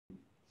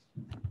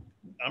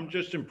I'm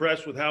just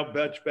impressed with how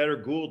much better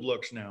Gould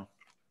looks now.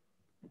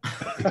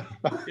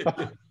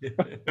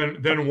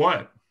 Then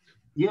what?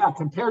 Yeah,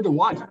 compared to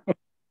what?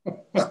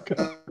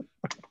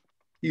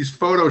 He's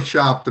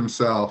photoshopped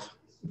himself.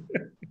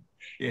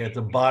 Yeah, it's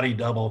a body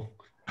double.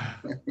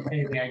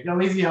 Hey man,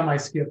 go easy on my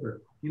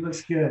skipper. He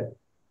looks good.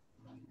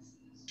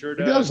 Sure It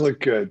does. does look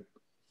good.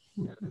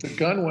 The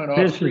gun went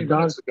off 3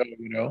 months ago,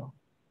 you know.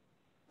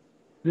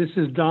 This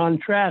is Don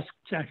Trask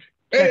checking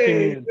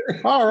Hey, in.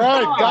 all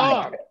right,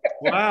 Don.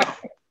 Wow.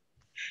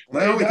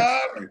 Now we Hey,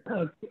 can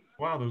Don.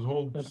 Wow, those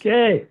whole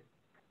Okay.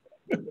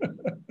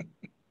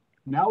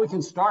 Now we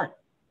can start.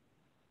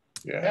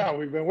 Yeah,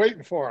 we've been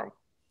waiting for him.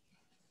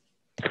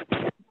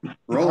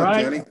 roll it, All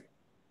right. Jenny.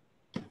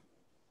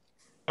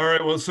 All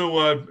right, well,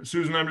 so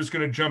Susan, I'm just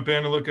going to jump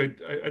in and look. I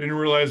didn't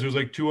realize there's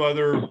like 2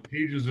 other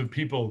pages of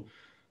people.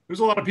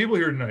 There's a lot of people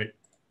here tonight.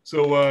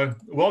 So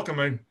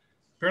welcome.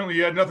 Apparently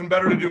you had nothing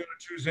better to do on a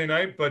Tuesday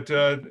night, but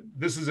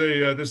this is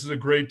a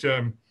great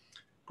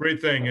great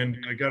thing,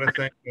 and I got to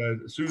thank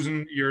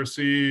Susan,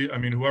 ERC. I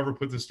mean, whoever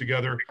put this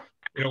together.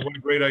 You know, what a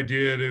great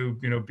idea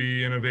to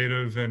be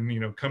innovative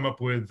and come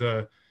up with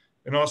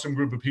an awesome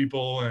group of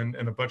people and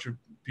a bunch of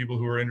people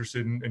who are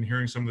interested in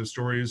hearing some of the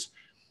stories.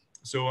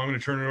 So I'm going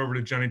to turn it over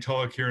to Jenny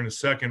Tulloch here in a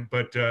second.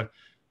 But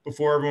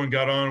before everyone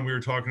got on, we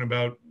were talking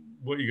about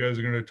what you guys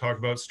are going to talk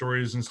about,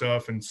 stories and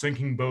stuff, and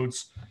sinking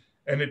boats.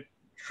 And it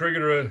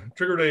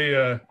triggered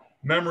a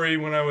memory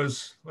when I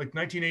was like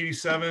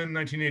 1987,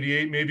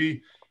 1988,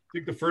 maybe. I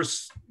think the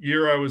first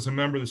year I was a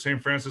member of the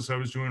St. Francis, I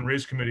was doing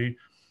race committee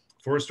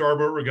for a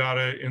starboat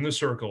regatta in the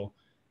Circle.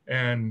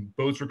 And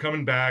boats were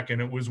coming back,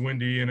 and it was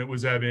windy, and it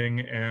was ebbing,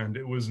 and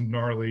it was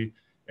gnarly.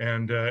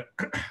 And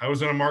I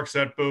was on a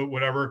Markset boat,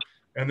 whatever.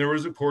 And there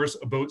was, of course,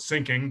 a boat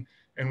sinking,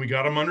 and we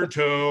got them under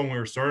tow, and we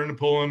were starting to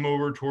pull them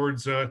over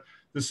towards the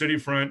city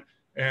front.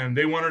 And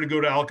they wanted to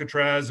go to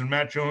Alcatraz, and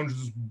Matt Jones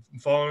was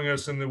following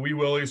us in the Wee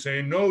Willie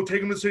saying, no, take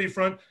them to the city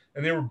front.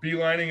 And they were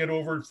beelining it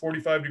over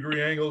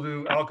 45-degree angle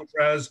to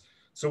Alcatraz.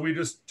 So we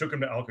just took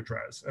them to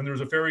Alcatraz. And there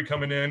was a ferry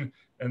coming in,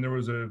 and there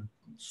was a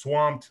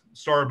swamped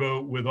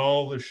starboat with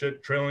all the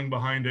shit trailing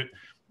behind it.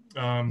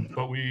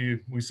 But we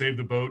saved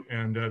the boat,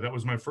 and that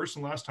was my first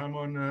and last time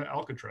on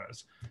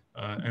Alcatraz.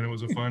 And it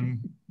was a fun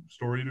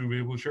story to be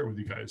able to share with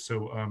you guys.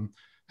 So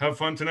have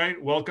fun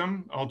tonight.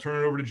 Welcome. I'll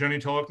turn it over to Jenny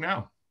Tulloch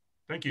now.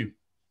 Thank you.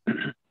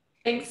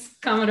 Thanks,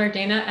 Commodore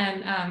Dana,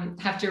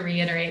 and have to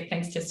reiterate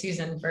thanks to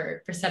Susan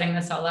for setting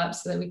this all up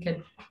so that we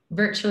could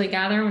virtually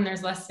gather when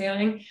there's less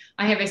sailing.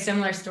 I have a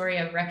similar story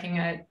of wrecking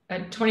a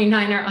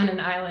 29er on an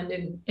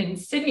island in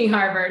Sydney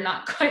Harbor,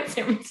 not quite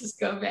San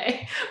Francisco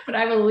Bay, but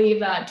I will leave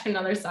that to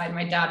another side.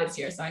 My dad is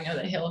here, so I know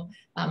that he'll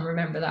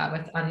remember that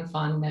with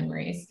unfond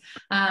memories.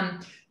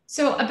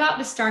 So about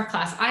the Star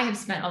class, I have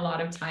spent a lot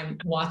of time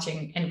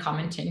watching and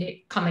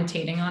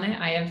commentating on it.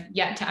 I have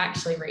yet to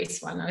actually race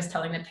one. I was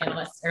telling the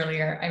panelists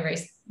earlier, I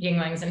raced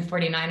Yinglings and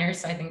 49ers,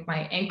 so I think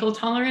my ankle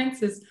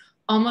tolerance is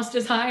almost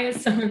as high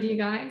as some of you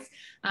guys.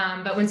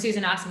 But when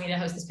Susan asked me to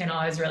host this panel,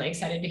 I was really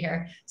excited to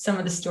hear some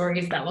of the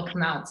stories that will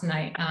come out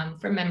tonight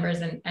from members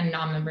and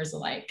non-members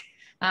alike.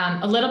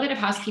 A little bit of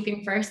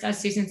housekeeping first. As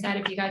Susan said,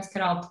 if you guys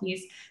could all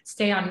please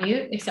stay on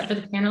mute, except for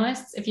the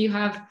panelists. If you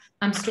have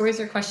stories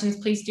or questions,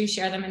 please do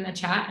share them in the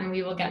chat and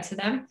we will get to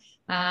them.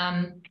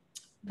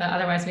 But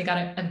otherwise, we got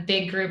a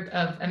big group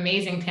of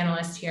amazing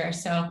panelists here.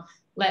 So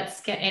let's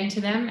get into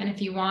them. And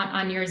if you want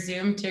on your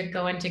Zoom to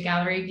go into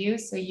gallery view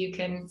so you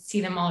can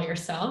see them all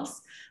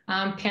yourselves.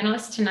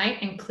 Panelists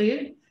tonight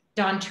include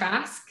Don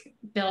Trask,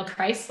 Bill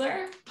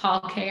Kreysler,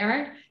 Paul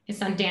Cayard, his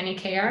son Danny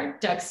Cayard,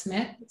 Doug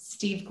Smith,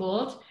 Steve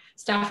Gould,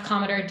 Staff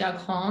Commodore Doug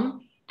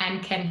Holm,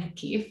 and Ken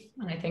Keefe.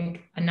 And I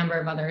think a number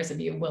of others of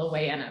you will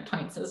weigh in at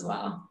points as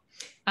well.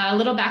 A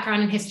little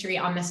background and history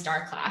on the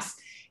Star class.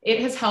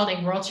 It has held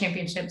a world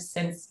championship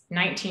since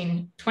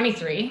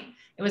 1923.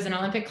 It was an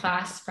Olympic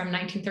class from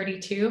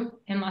 1932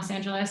 in Los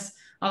Angeles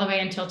all the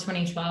way until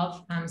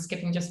 2012,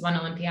 skipping just one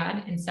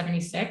Olympiad in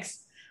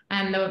 '76.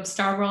 And the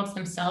Star Worlds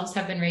themselves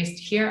have been raced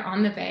here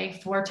on the Bay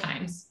 4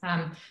 times,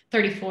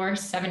 34,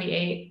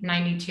 78,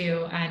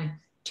 92, and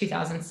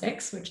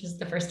 2006, which is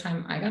the first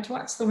time I got to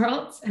watch the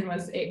Worlds and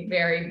was a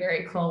very,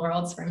 very cool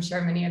Worlds for I'm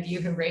sure many of you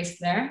who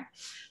raced there.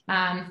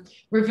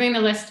 Reviewing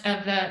the list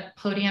of the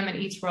podium at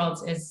each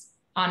Worlds is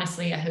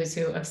honestly a who's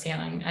who of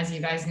sailing, as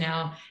you guys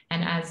know,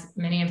 and as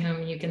many of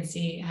whom you can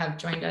see have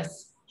joined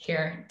us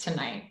here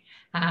tonight.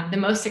 The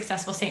most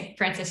successful St.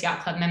 Francis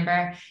Yacht Club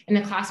member in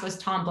the class was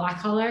Tom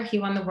Blackhaller. He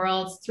won the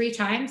Worlds 3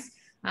 times,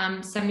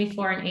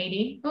 74 and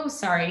 80. Oh,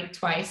 sorry,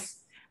 twice.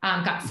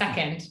 Got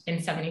second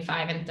in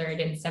 75 and third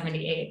in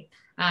 78.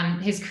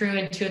 His crew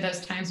in 2 of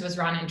those times was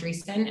Ron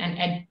Andreessen, and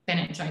Ed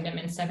Bennett joined him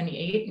in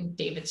 78 and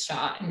David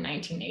Shaw in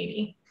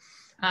 1980.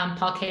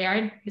 Paul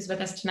Cayard, who's with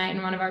us tonight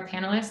and one of our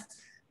panelists,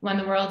 won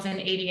the Worlds in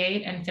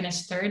 88 and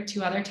finished 3rd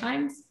 2 other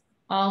times,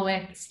 all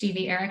with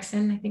Stevie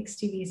Erickson. I think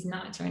Stevie's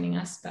not joining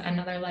us, but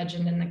another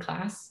legend in the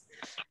class.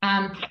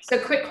 So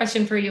quick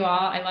question for you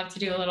all. I love to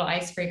do a little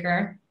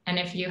icebreaker. And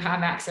if you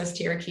have access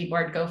to your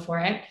keyboard, go for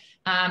it.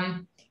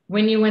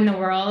 when you win the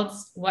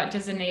Worlds, what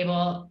does winning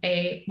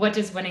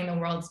the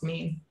Worlds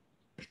mean?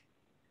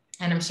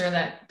 And I'm sure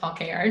that Paul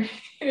Cayard,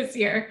 who's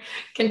here,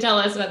 can tell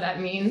us what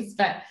that means.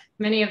 But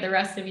many of the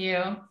rest of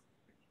you,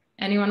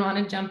 anyone want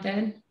to jump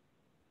in?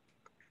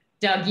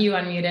 Doug, you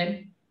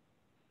unmuted.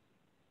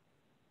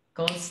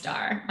 Gold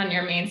star on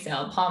your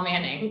mainsail. Paul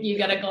Manning, you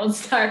got a gold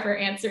star for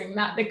answering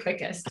that the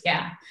quickest.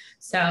 Yeah.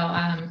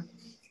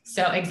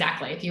 So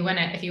exactly. If you win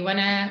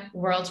a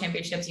World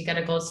Championships, you get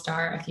a gold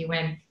star. If you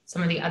win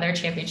some of the other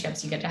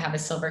championships, you get to have a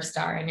silver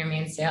star in your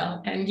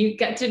mainsail, and you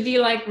get to be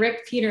like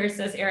Rick Peters,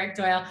 says Eric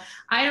Doyle.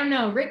 I don't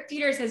know. Rick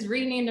Peters has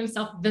renamed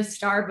himself the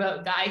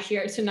Starboat Guy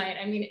here tonight.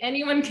 I mean,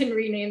 anyone can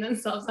rename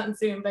themselves on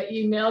Zoom, but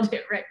you nailed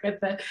it, Rick, with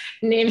the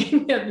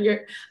naming of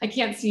your. I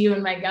can't see you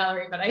in my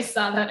gallery, but I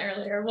saw that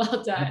earlier.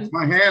 Well done. That's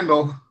my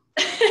handle.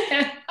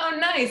 Oh,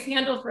 nice.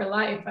 Handle for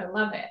life. I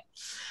love it.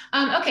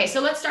 Okay,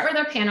 so let's start with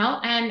our panel.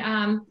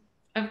 And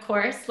of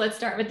course, let's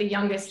start with the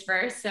youngest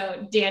first.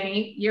 So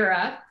Danny, you're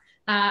up.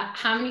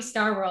 How many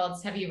Star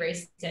Worlds have you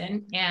raced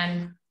in?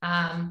 And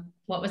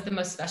what was the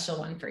most special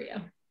one for you?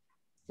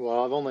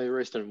 Well, I've only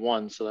raced in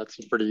one, so that's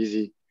a pretty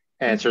easy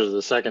answer to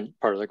the second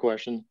part of the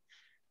question.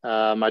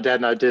 My dad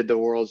and I did the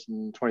Worlds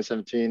in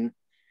 2017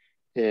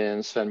 in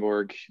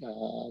Svendborg,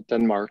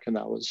 Denmark. And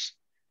that was,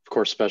 of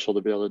course, special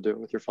to be able to do it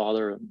with your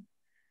father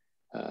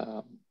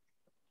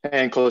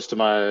and close to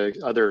my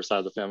other side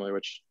of the family,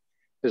 which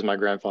is my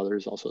grandfather,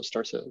 who's also a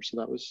star sailor. So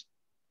that was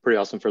pretty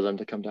awesome for them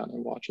to come down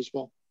and watch as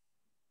well.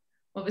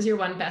 What was your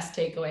one best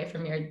takeaway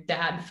from your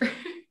dad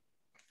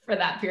for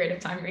that period of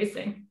time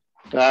racing?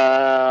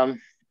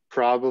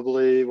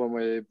 Probably when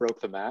we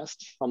broke the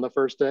mast on the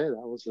first day. That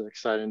was an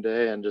exciting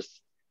day, and just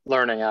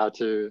learning how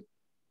to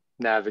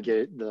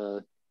navigate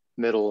the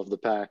middle of the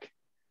pack,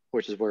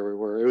 which is where we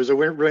were. It was a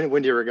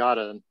windy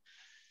regatta, and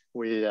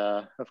we,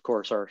 of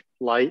course, are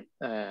light,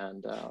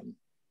 and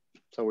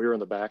so we were in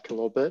the back a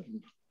little bit.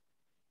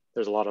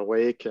 There's a lot of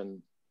wake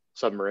and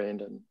submarine,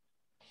 and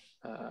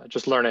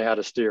just learning how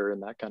to steer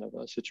in that kind of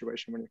a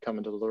situation when you come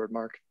into the leeward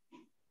mark.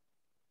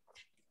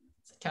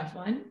 It's a tough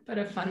one, but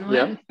a fun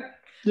one.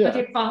 Yeah.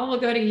 Okay, Paul, we'll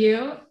go to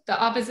you. The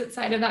opposite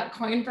side of that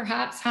coin,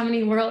 perhaps. How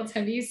many worlds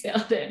have you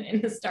sailed in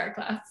the star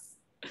class?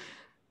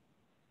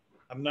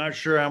 I'm not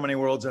sure how many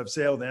worlds I've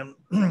sailed in.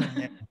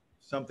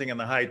 Something in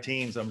the high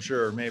teens, I'm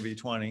sure, maybe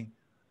 20.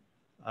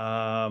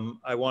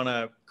 I want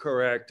to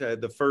correct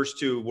the first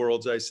two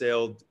worlds I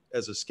sailed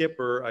as a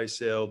skipper. I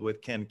sailed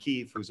with Ken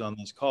Keefe, who's on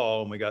this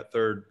call, and we got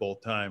third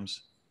both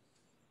times.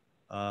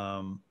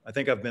 I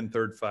think I've been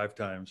third 5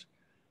 times.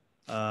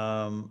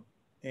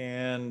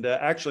 And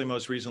actually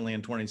most recently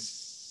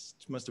must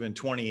have been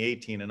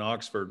 2018 in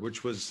Oxford,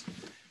 which was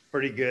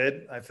pretty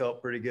good. I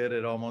felt pretty good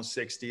at almost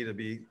 60 to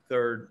be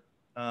third.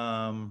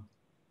 And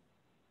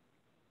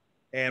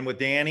with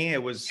Danny,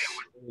 it was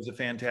a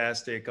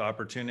fantastic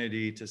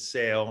opportunity to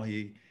sail.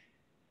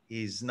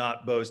 He's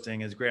not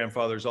boasting. His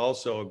grandfather's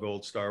also a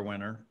Gold Star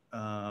winner.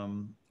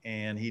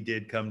 And he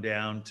did come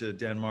down to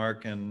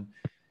Denmark and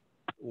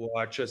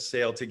watch us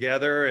sail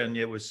together, and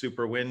it was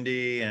super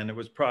windy, and it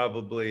was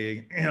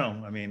probably,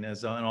 I mean,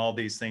 as on all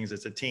these things,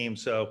 it's a team.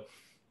 So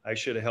I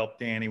should have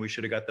helped Danny. We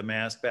should have got the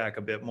mast back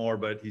a bit more,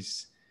 but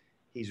he's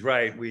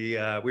right. We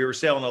were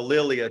sailing a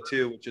Lilia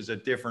too, which is a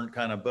different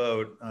kind of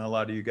boat. A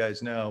lot of you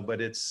guys know,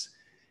 but it's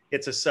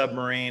a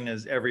submarine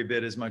as every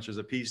bit as much as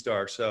a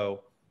P-Star.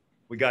 So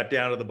we got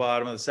down to the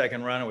bottom of the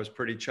second run. It was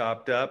pretty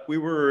chopped up. We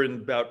were in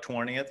about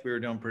 20th. We were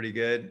doing pretty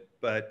good.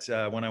 But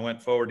when I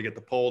went forward to get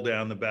the pole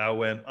down, the bow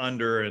went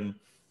under, and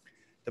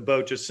the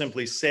boat just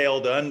simply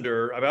sailed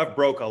under. I mean, I've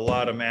broke a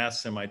lot of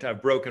masts in my time.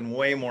 I've broken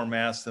way more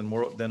masts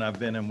than I've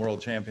been in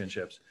World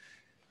Championships.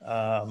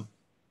 I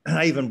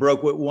even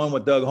broke one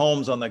with Doug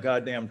Holmes on the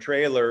goddamn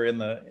trailer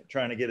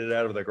trying to get it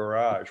out of the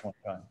garage one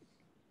time.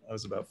 That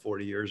was about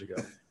 40 years ago.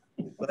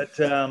 But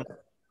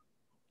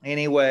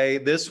anyway,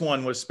 this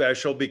one was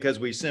special because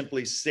we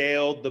simply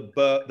sailed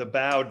the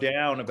bow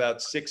down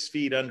about 6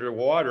 feet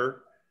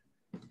underwater,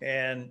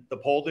 and the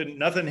pole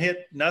nothing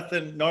hit.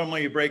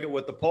 Normally you break it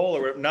with the pole,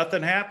 or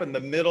nothing happened. The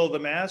middle of the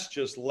mast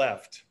just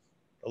left.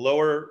 The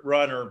lower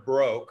runner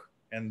broke,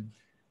 and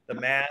the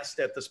mast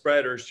at the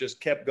spreaders just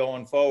kept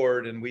going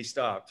forward, and we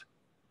stopped.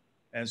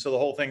 And so the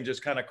whole thing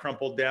just kind of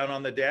crumpled down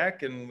on the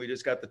deck, and we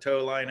just got the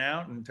tow line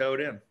out and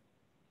towed in.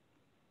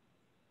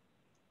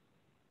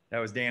 That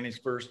was Danny's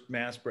first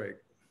mast break.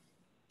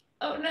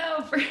 Oh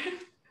no,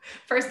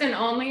 first and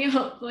only,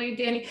 hopefully,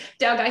 Danny.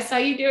 Doug, I saw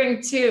you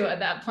doing 2 at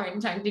that point in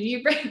time. Did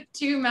you break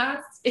 2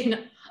 masts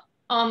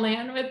on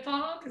land with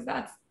Paul? Because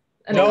that's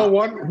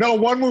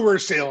one we were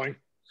sailing.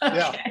 Okay.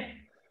 Yeah.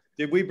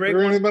 Did we break?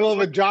 We were in the middle of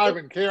a jibe,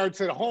 and Cayard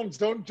said, "Holmes,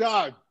 don't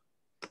jibe."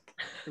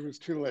 It was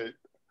too late.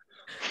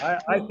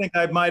 I think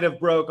I might have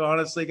broke,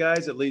 honestly,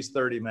 guys, at least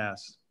 30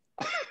 masts.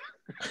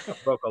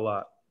 Broke a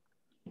lot.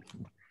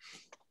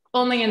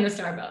 Only in the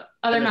starboat.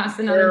 Other masts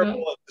in other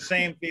boats. The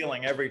same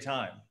feeling every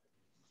time.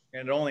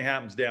 And it only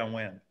happens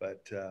downwind.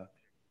 But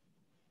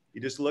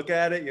you just look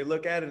at it,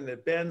 and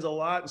it bends a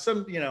lot.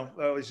 Some,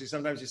 obviously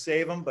sometimes you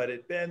save them, but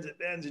it bends,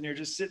 and you're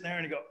just sitting there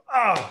and you go,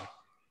 oh,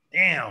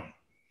 damn.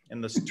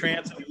 and the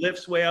transom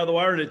lifts way out of the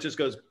water, and it just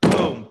goes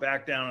boom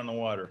back down in the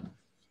water.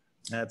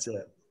 That's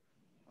it.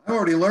 I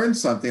already learned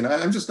something.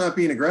 I'm just not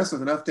being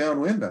aggressive enough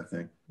downwind, I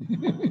think.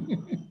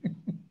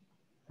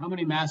 How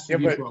many masts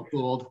have you broke,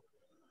 Gould?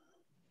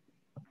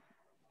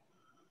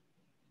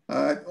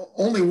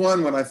 Only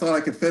one, when I thought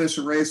I could finish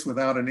a race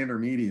without an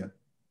intermediate.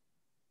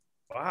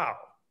 Wow,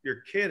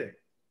 you're kidding.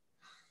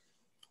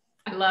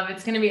 I love it.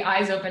 It's going to be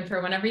eyes open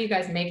for whenever you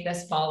guys make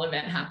this fall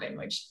event happen,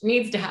 which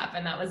needs to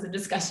happen. That was a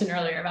discussion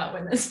earlier about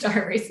when the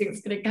star racing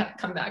is going to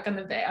come back on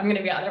the bay. I'm going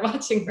to be out there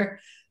watching for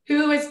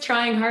who is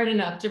trying hard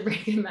enough to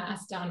break a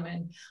mast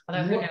downwind.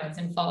 Although who knows,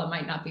 in fall, it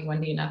might not be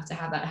windy enough to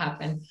have that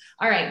happen.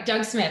 All right,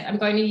 Doug Smith, I'm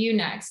going to you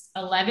next.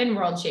 11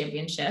 world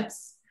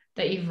championships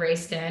that you've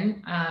raced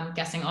in,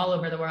 guessing all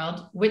over the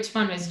world. Which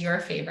one was your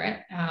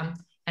favorite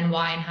and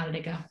why, and how did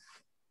it go?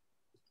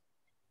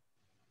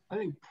 I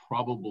think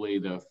probably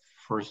the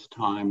first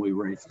time we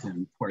raced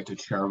in Puerto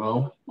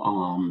Cervo.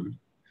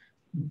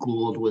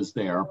 Gould was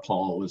there,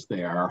 Paul was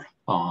there.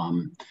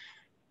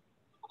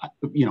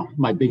 You know,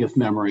 my biggest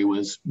memory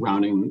was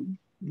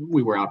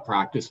we were out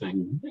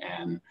practicing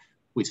and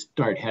we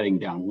started heading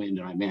downwind,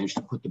 and I managed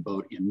to put the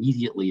boat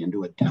immediately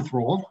into a death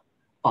roll.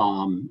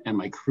 And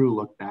my crew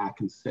looked back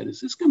and said, "Is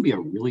this going to be a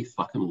really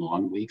fucking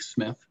long week,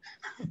 Smith?"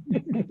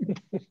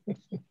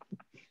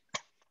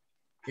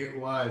 It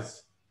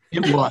was.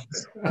 It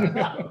was.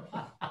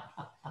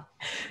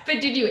 But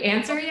did you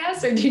answer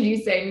yes, or did you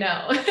say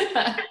no?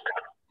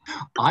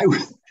 I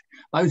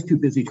was too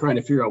busy trying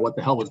to figure out what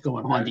the hell was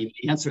going on to even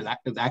answer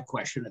that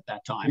question at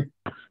that time.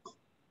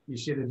 You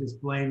should have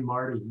just blamed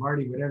Marty.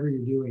 Marty, whatever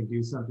you're doing,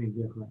 do something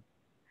different.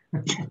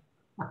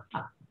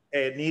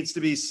 It needs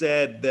to be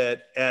said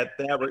that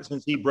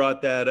since he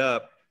brought that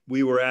up,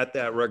 we were at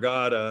that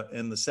regatta,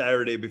 and the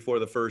Saturday before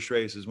the first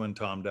race is when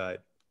Tom died.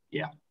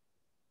 Yeah.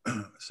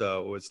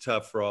 So it was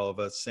tough for all of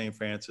us St.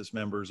 Francis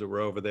members that were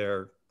over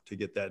there to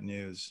get that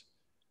news.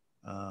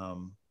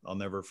 I'll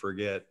never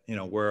forget,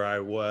 where I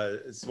was.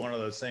 It's one of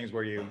those things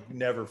where you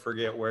never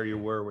forget where you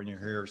were when you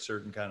hear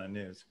certain kind of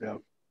news.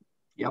 Yep.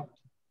 Yep.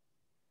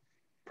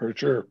 For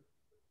sure.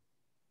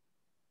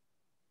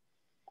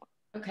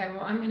 Okay,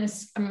 well, I'm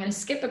gonna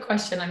skip a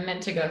question I'm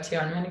meant to go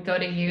to. I'm gonna go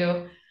to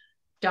you,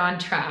 Don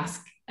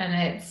Trask, and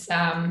it's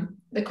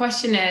the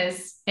question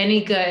is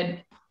any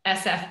good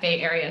SF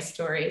Bay Area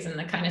stories, and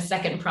the kind of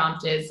second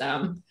prompt is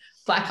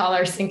Black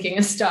Collar sinking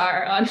a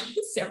star on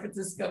San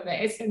Francisco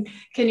Bay. So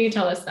can you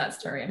tell us that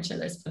story? I'm sure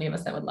there's plenty of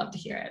us that would love to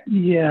hear it.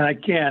 Yeah, I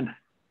can.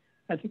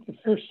 I think the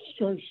first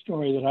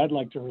story that I'd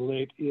like to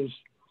relate is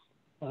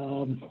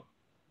I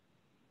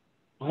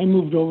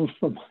moved over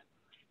from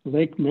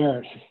Lake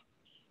Merritt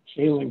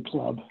Sailing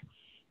Club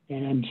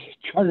and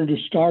chartered a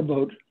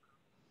starboat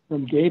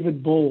from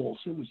David Bowles.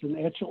 It was in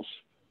Etchells.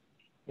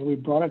 And we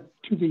brought it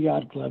to the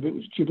yacht club. It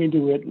was Jimmy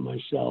DeWitt and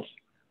myself.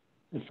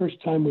 The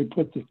first time we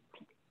put the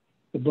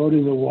boat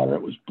in the water,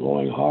 it was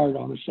blowing hard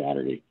on a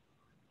Saturday.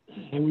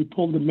 And we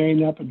pulled the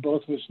main up, and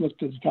both of us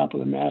looked at the top of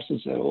the mast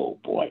and said, "Oh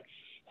boy,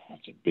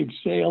 that's a big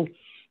sail."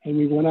 And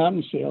we went out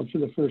and sailed for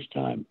the first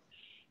time.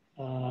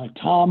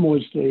 Tom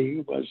was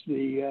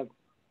the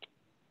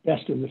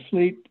best in the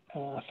fleet,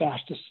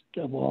 fastest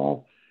of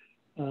all.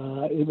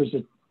 It was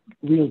a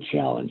real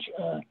challenge.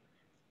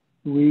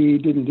 We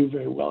didn't do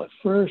very well at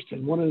first,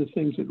 and one of the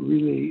things that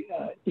really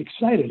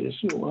excited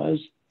us was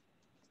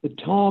that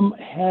Tom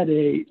had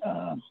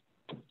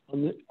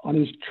on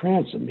his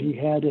transom, he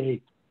had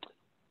a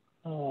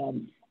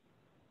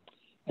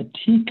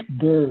teak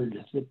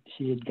bird that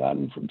he had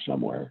gotten from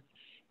somewhere,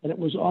 and it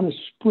was on a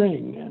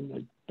spring on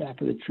the back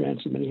of the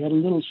transom, and he had a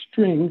little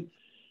string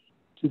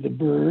to the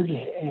bird,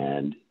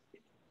 and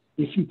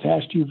if he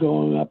passed you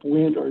going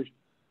upwind, or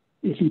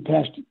if he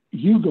passed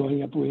you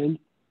going upwind,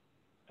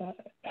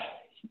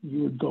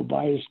 you would go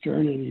by his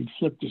stern and he'd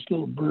flip this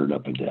little bird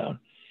up and down.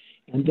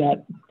 And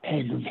that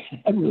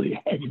really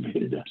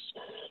aggravated us.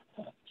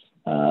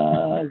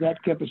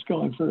 That kept us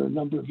going for a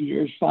number of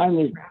years.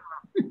 Finally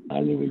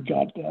we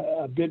got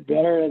a bit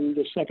better, and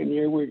the second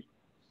year we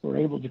were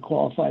able to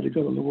qualify to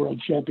go to the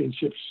World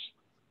Championships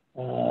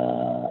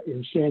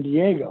in San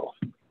Diego.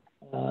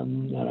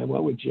 And I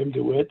went with Jim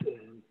DeWitt,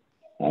 and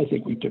I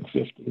think we took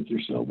 15th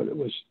or so, but it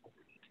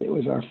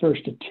was our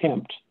first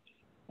attempt.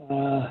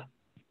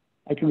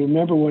 I can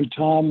remember when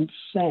Tom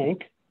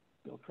sank.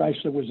 Bill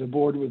Kreysler was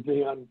aboard with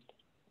me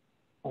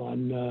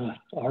on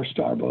our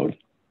starboat,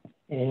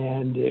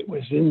 and it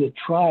was in the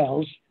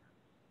trials.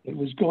 It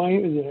was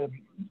going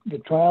the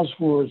trials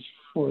for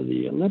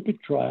the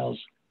Olympic trials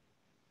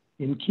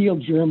in Kiel,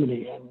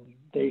 Germany, and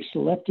they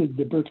selected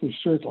the Berkeley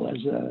Circle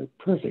as a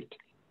perfect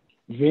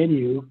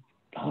venue.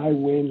 High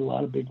wind, a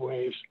lot of big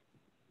waves,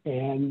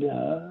 and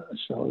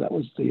so that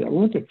was the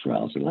Olympic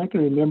trials. And I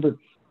can remember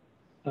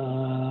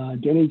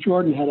Denny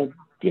Jordan had a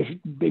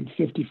big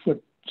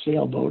 50-foot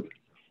sailboat,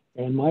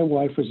 and my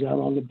wife was out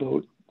on the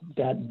boat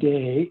that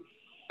day,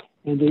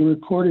 and they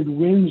recorded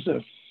winds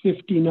of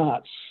 50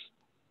 knots.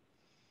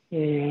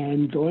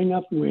 And going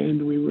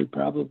upwind, we were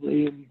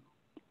probably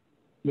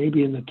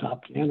maybe in the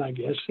top 10, I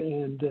guess.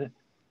 And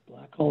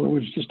Black Hauler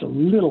was just a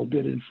little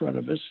bit in front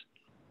of us,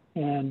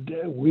 and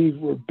we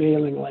were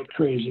bailing like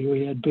crazy.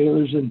 We had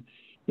bailers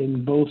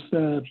in both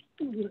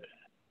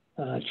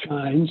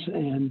chines,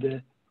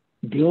 and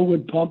Bill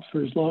would pump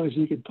for as long as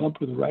he could pump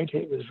with his right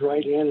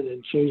hand and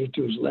then change it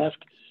to his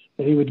left.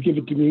 Then he would give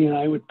it to me and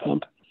I would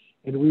pump.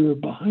 And we were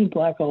behind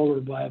Black Hauler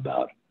by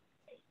about,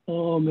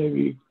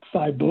 maybe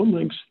 5 boat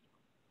lengths.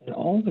 And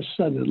all of a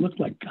sudden it looked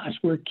like, gosh,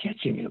 we're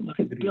catching him. Look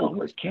at Bill,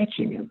 we're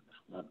catching him.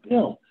 Look,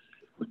 Bill,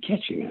 we're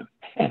catching him.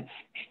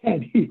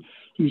 And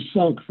he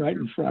sunk right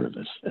in front of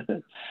us.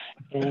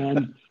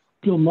 And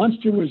Bill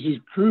Munster was his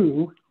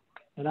crew.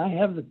 And I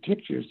have the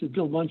pictures that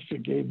Bill Munster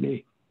gave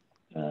me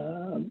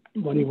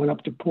when he went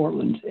up to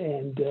Portland,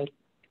 and it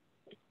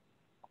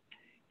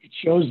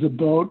shows the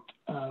boat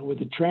with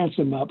the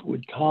transom up,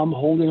 with Tom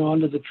holding on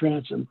to the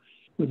transom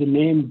with the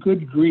name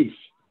Good Grief,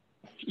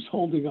 just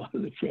holding on to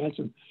the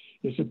transom.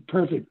 It's a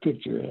perfect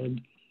picture, and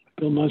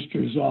Bill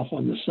Munster is off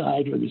on the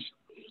side with his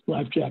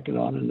life jacket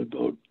on, and the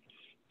boat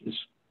is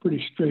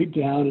pretty straight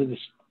down, and the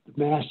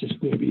mast is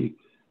maybe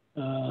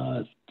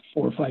 4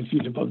 or 5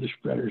 feet above the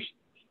spreaders,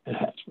 and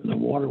that's where the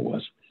water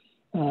was.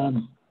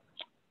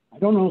 I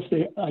don't know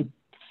if I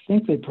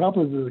think they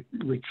probably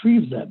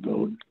retrieved that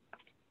boat.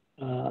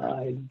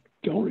 I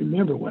don't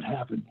remember what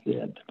happened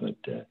then, but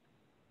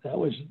that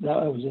was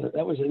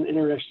an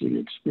interesting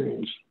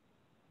experience.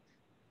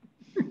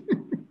 I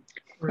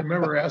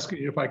remember asking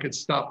you if I could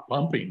stop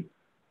pumping.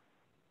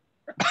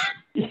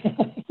 You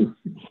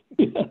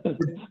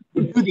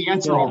knew the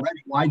answer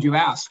already. Why'd you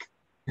ask?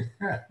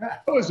 I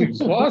was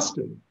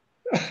exhausted.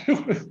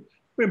 I've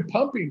been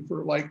pumping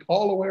for like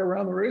all the way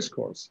around the race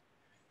course.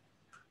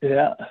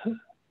 Yeah.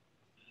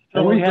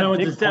 So that was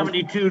the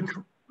 72.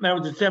 That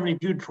was the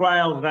 72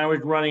 trials, and I was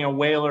running a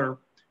whaler,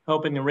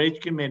 helping the race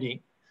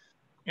committee,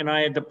 and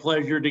I had the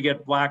pleasure to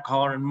get Black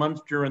Hauler and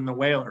Munster in the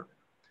whaler.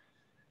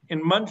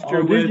 And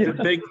Munster was a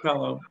big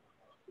fellow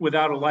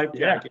without a life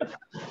jacket.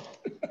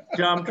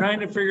 So I'm trying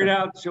to figure it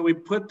out. So we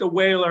put the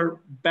whaler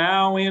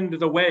bow into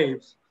the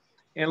waves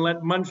and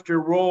let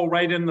Munster roll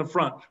right in the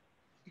front.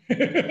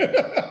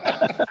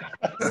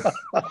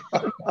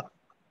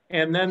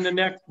 And then the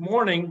next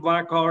morning,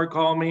 Black Hauler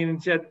called me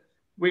and said,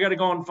 we got to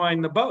go and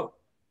find the boat.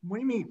 What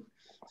do you mean?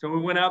 So we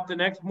went out the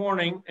next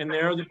morning, and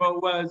there the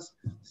boat was,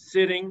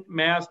 sitting,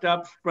 mast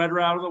up, spread her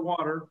out of the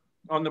water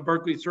on the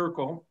Berkeley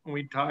Circle. And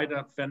we tied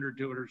a fender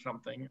to it or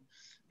something.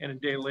 And a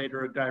day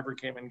later, a diver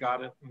came and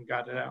got it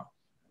out.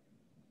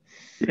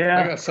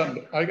 Yeah.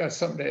 I got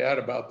something to add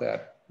about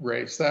that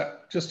race.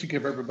 That, just to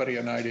give everybody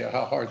an idea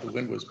how hard the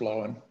wind was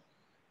blowing.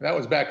 That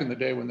was back in the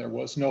day when there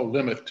was no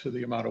limit to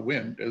the amount of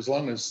wind. As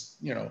long as,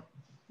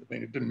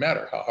 it didn't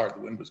matter how hard the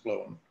wind was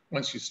blowing.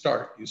 Once you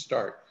start, you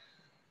start.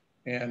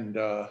 And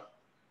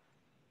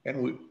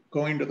we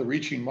going to the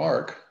reaching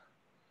mark,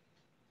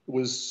 it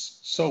was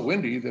so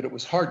windy that it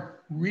was hard,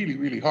 really,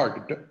 really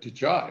hard to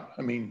jibe.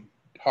 I mean,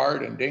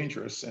 hard and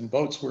dangerous. And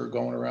boats were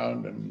going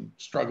around and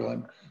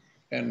struggling.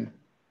 And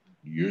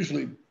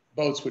usually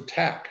boats would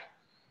tack.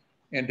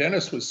 And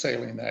Dennis was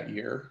sailing that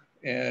year.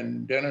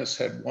 And Dennis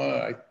had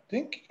won,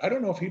 I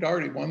don't know if he'd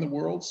already won the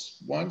Worlds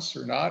once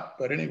or not,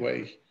 but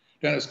anyway,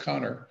 Dennis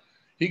Connor,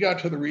 he got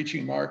to the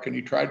reaching mark and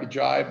he tried to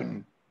jibe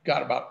and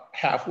got about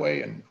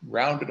halfway and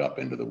rounded up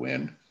into the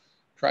wind.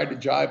 Tried to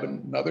jibe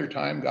another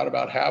time, got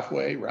about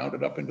halfway,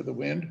 rounded up into the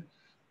wind.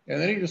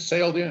 And then he just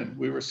sailed in.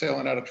 We were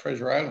sailing out of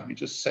Treasure Island. He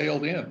just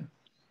sailed in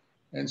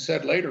and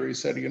said later, he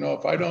said,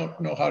 if I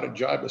don't know how to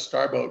jibe a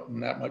starboat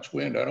in that much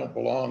wind, I don't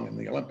belong in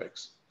the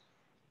Olympics.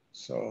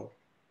 So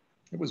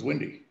it was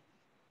windy.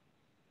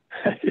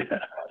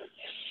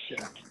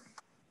 Yeah.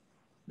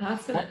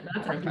 That's an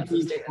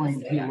impressive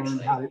statement to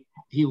say,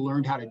 he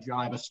learned how to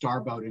jibe a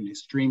starboat in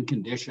extreme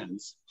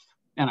conditions.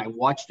 And I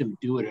watched him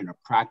do it in a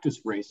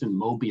practice race in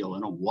Mobile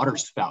in a water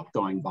spout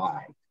going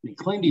by. And he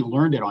claimed he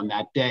learned it on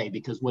that day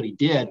because what he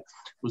did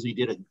was he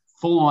did a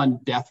full-on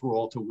death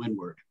roll to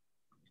windward.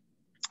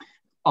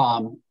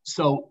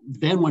 So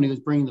then when he was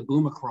bringing the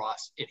boom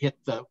across, it hit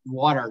the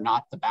water,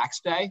 not the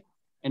backstay.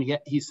 And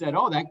he said,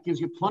 oh, that gives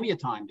you plenty of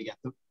time to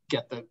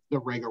get the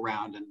rig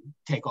around and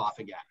take off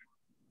again.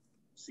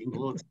 Seemed a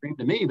little extreme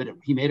to me, but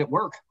he made it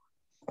work.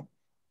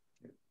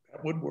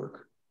 That would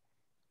work.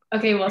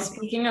 Okay, well,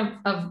 speaking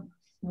of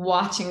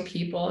watching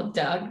people,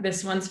 Doug,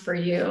 this one's for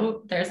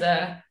you. There's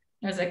a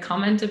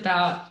comment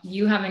about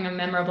you having a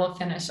memorable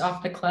finish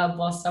off the club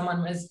while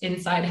someone was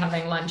inside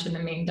having lunch in the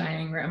main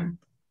dining room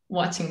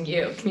watching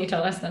you. Can you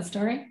tell us that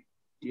story?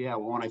 Yeah,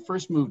 well, when I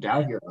first moved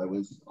out here, I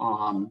was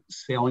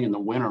sailing in the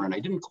winter and I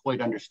didn't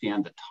quite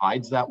understand the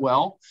tides that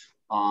well.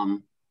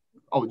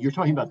 Oh, you're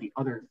talking about the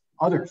other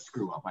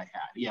screw up I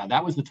had. Yeah,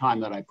 that was the time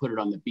that I put it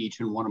on the beach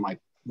and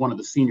one of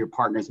the senior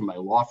partners in my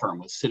law firm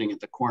was sitting at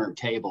the corner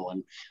table,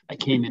 and I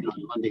came in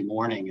on Monday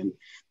morning and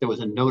there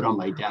was a note on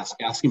my desk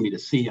asking me to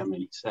see him,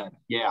 and he said,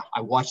 yeah, I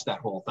watched that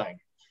whole thing.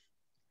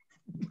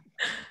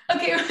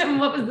 Okay, and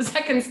what was the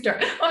second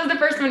story? What was the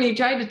first one you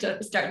tried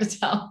to start to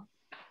tell?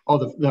 Oh,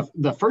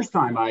 the first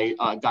time I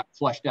got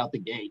flushed out the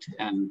gate,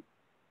 and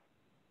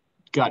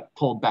got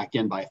pulled back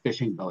in by a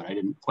fishing boat. I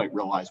didn't quite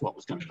realize what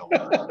was going to go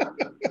on.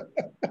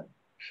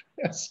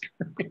 That's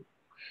great.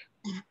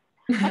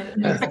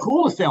 It's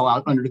cool to sail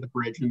out under the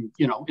bridge and,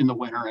 you know, in the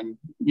winter, and,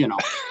 you know,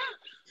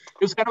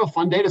 it was kind of a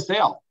fun day to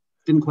sail.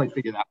 Didn't quite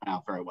figure that one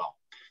out very well.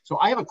 So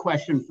I have a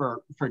question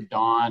for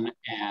Don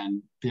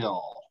and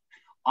Bill.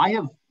 I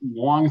have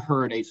long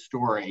heard a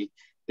story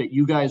that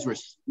you guys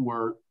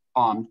were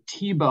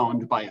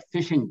T-boned by a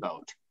fishing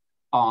boat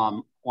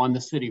on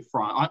the city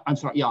front. I'm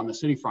sorry, yeah, on the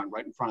city front,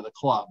 right in front of the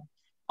club,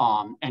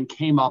 and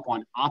came up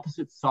on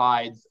opposite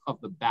sides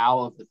of the bow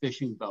of the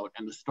fishing boat,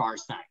 and the Star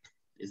sank.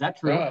 Is that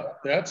true?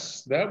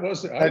 That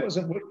was, I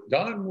wasn't with,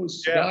 Don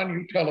was, yeah. Don,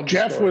 you tell him.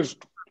 Jeff was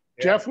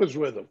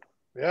with him.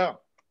 Yeah.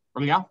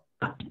 Oh, yeah?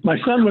 My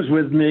son was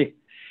with me,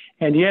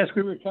 and yes,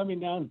 we were coming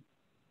down.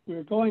 We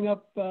were going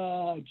up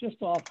just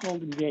off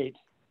Golden Gate,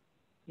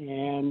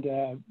 and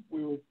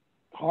we were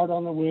hard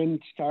on the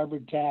wind,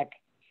 starboard tack.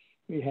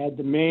 We had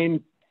the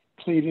main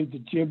cleated, the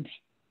jibs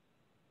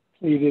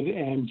cleated,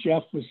 and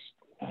Jeff was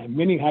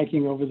mini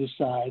hiking over the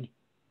side,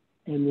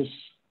 and this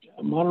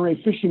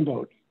Monterey fishing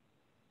boat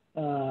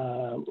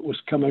was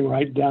coming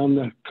right down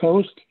the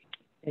coast,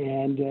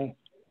 and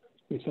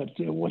we thought,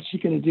 what's he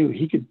going to do?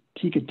 He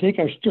could take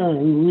our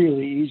stern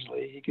really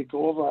easily. He could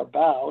go over our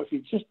bow if he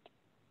just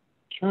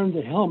turned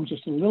the helm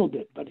just a little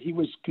bit. But he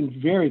was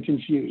very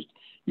confused.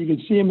 You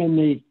could see him in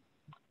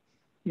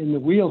the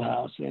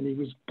wheelhouse, and he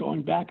was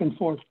going back and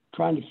forth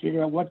trying to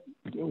figure out what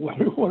it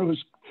was,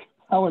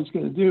 how it was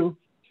going to do.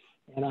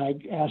 And I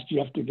asked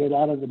Jeff to get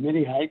out of the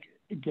mini hike,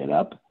 get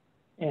up.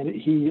 And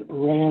he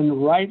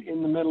ran right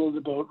in the middle of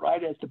the boat,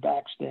 right at the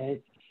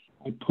backstay.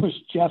 I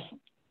pushed Jeff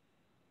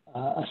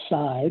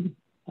aside,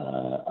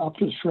 up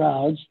to the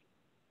shrouds.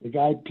 The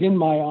guy pinned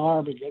my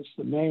arm against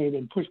the main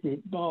and pushed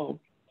me 3 or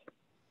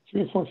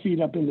 4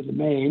 feet up into the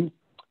main.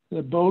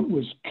 The boat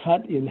was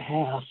cut in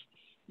half.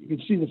 You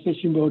could see the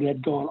fishing boat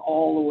had gone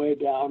all the way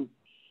down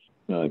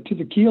to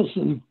the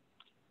keelson.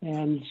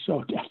 And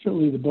so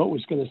definitely the boat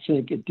was going to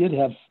sink. It did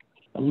have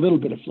a little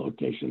bit of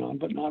flotation on,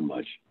 but not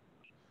much.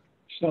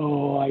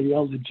 So I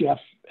yelled at Jeff,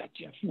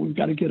 we've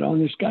got to get on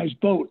this guy's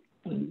boat.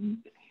 And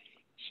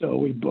so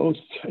we both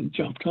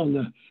jumped on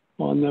the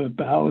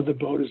bow of the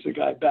boat as the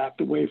guy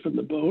backed away from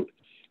the boat.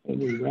 And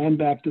we ran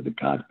back to the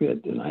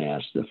cockpit. And I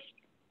asked the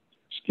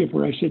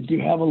skipper, I said, do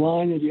you have a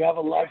line and do you have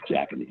a life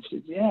jacket? And he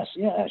said, yes,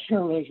 yeah,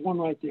 sure. There's one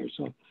right there.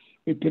 So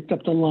we picked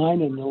up the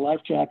line and the life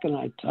jacket, and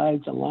I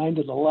tied the line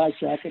to the life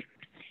jacket.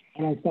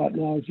 And I thought,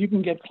 now, if you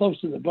can get close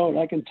to the boat,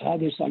 I can tie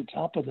this on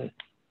top of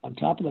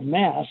the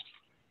mast,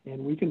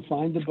 and we can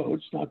find the boat.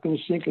 It's not going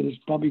to sink, and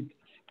it's probably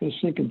going to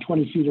sink in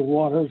 20 feet of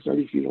water,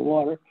 30 feet of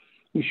water.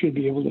 We should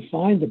be able to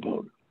find the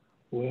boat.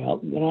 Well,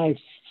 then I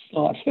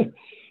thought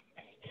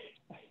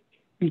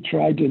we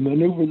tried to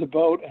maneuver the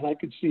boat, and I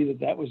could see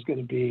that was going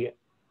to be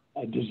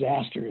a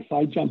disaster. If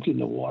I jumped in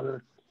the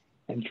water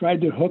and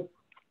tried to hook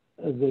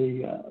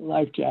the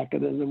life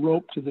jacket and the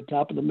rope to the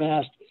top of the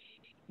mast,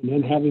 and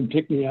then have him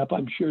pick me up,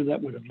 I'm sure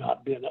that would have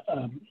not been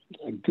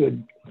a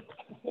good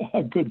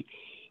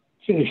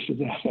finish to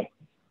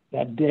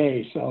that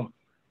day. So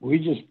we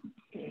just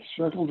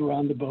circled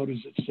around the boat as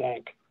it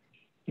sank,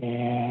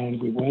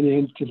 and we went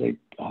into the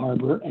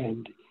harbor,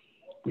 and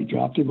we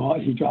dropped him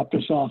off. He dropped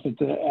us off at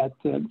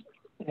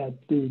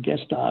the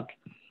guest dock,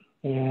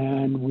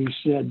 and we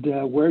said,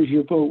 "Where's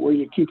your boat? Where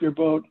you keep your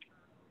boat?"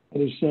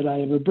 And he said, "I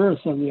have a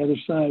berth on the other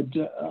side,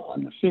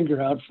 on the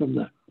finger out from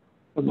the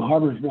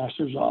harbor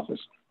master's office."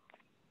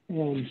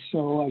 And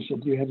so I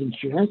said, "Do you have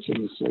insurance?" And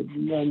he said,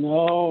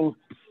 "No,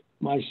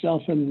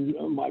 myself and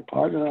my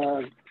partner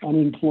are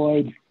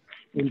unemployed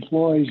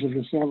employees of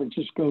the San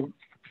Francisco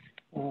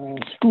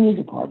school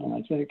department,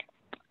 I think,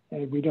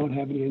 and we don't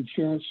have any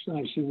insurance." And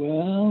I said,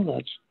 "Well,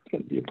 that's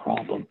going to be a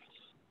problem."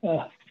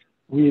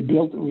 We had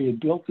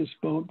built this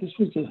boat. This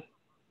was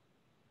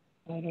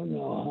I don't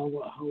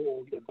know how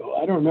old the boat.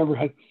 I don't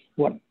remember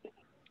what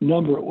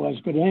number it was,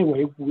 but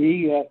anyway,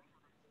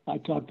 I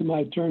talked to my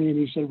attorney, and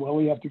he said, "Well,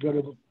 we have to go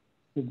to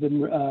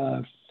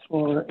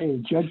for a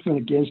judgment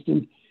against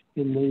him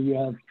in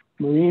the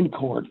Marine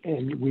Court,"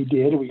 and we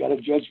did. We got a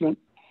judgment,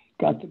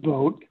 got the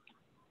boat.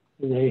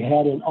 And they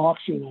had an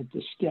auction at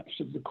the steps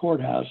of the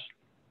courthouse,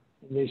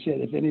 and they said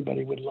if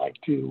anybody would like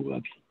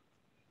to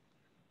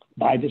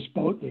buy this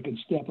boat, they could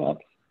step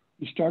up.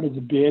 We started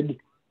the bid,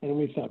 and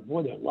we thought,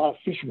 boy, there are a lot of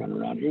fishermen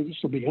around here. This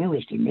will be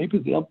interesting. Maybe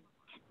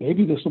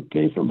this will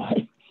pay for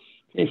my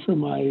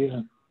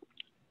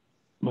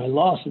my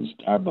loss in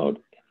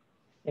Starboat.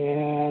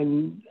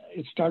 And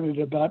it started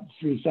at about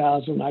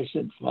 3,000. I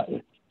said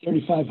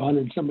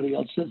 3,500. Somebody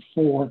else said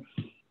 4.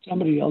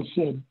 Somebody else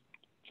said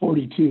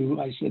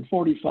 42. I said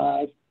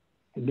 45,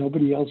 and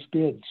nobody else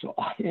bid. So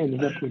I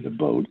ended up with a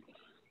boat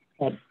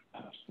at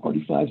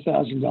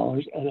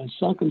 $45,000 and a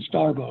sunken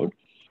Starboat.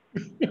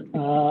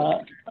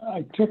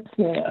 I took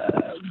the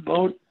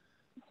boat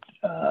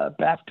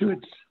back to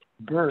its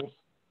berth,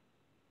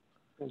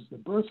 because the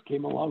berth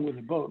came along with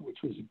the boat,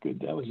 which was a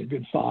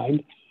good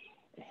find.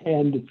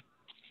 And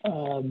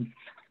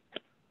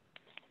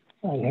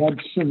I had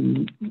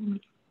some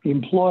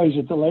employees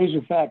at the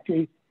laser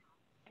factory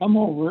come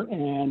over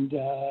and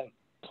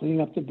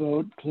clean up the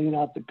boat, clean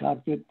out the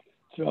cockpit,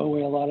 throw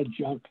away a lot of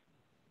junk,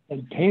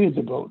 and painted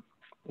the boat.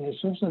 And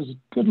so it was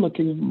a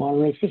good-looking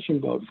Monterey fishing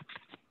boat.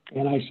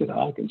 And I said,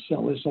 I can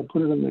sell this. I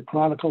put it in the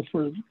Chronicle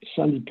for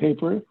Sunday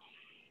paper,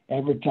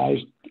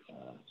 advertised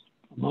a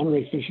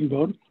Monterey fishing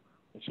boat.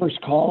 The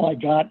first call I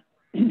got,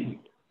 the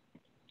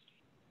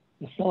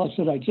fellow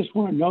said, I just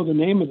want to know the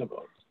name of the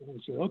boat. And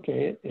I said,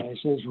 okay. And I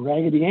said, it's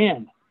Raggedy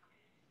Ann.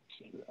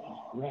 I said,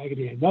 oh,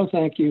 Raggedy Ann. No,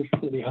 thank you.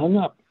 And he hung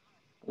up.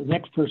 The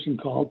next person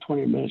called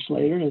 20 minutes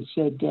later and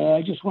said,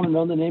 I just want to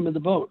know the name of the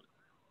boat.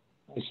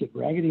 I said,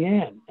 Raggedy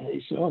Ann. And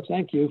he said, oh,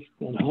 thank you.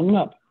 And hung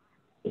up.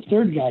 The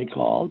third guy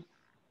called.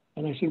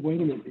 And I said,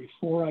 wait a minute,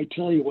 before I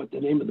tell you what the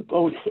name of the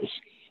boat is,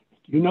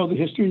 do you know the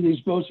history of these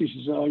boats? He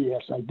says, oh,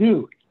 yes, I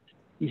do.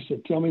 He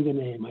said, tell me the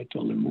name. I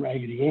told him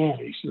Raggedy Ann.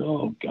 He said,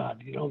 oh,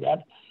 God, you know,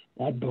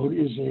 that boat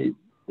is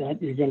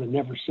that you're going to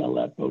never sell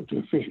that boat to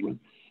a fisherman.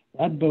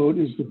 That boat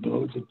is the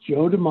boat that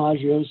Joe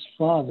DiMaggio's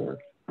father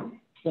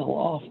fell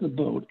off the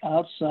boat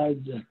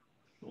outside the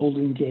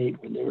Golden Gate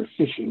when they were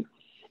fishing.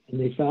 And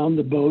they found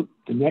the boat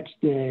the next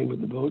day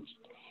with the boat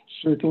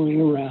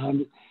circling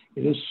around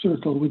in a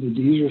circle with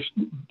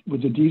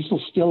the diesel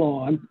still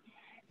on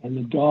and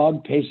the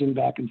dog pacing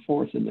back and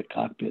forth in the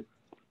cockpit.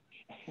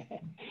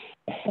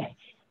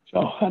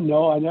 So,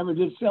 no, I never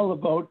did sell the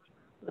boat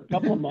for a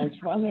couple of months.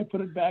 Finally, I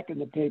put it back in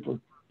the paper.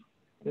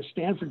 The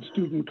Stanford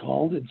student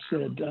called and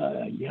said,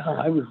 yeah,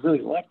 I would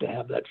really like to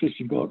have that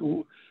fishing boat.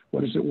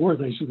 What is it worth?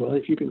 I said, well,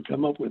 if you can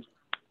come up with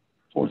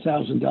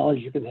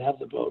 $4,000, you can have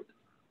the boat.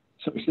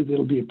 So he said,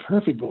 it'll be a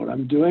perfect boat.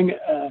 I'm doing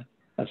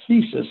a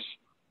thesis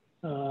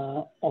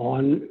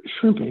on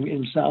shrimping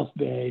in South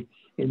Bay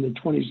in the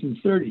 20s and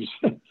 30s.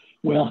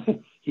 Well,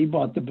 he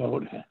bought the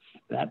boat.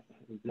 That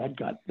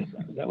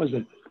was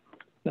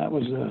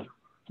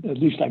at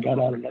least I got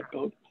out of that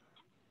boat.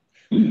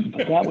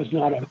 But that was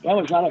not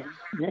a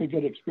very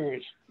good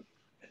experience.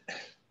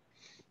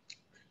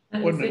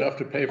 Wasn't enough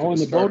to pay for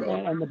and the boat.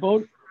 startup. And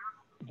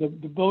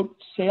the boat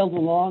sailed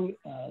along.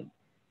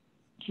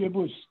 Jib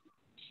was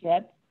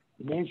set.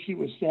 The main sheet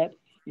was set.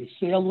 It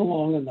sailed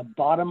along in the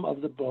bottom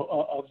of the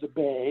of the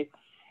bay,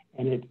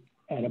 and it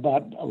at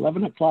about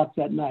 11 o'clock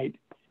that night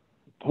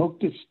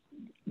poked its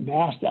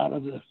mast out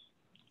of the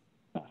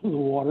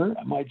water.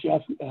 My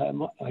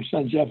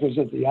son Jeff was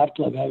at the yacht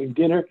club having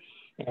dinner,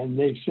 and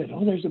they said,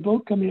 "Oh, there's a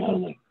boat coming out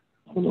of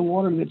the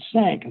water that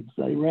sank." And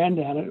so they ran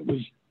down it. It was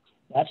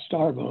that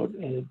starboat,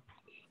 and it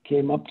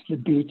came up to the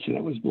beach, and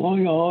it was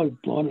blowing a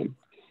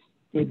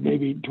good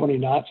maybe 20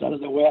 knots out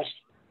of the west,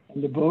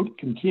 and the boat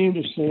continued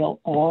to sail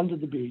onto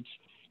the beach.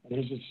 And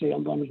as it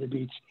sailed onto the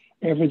beach,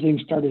 everything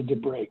started to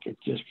break. It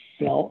just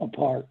fell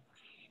apart.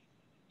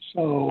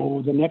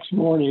 So the next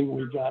morning,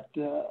 we got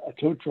a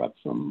tow truck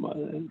from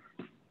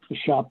the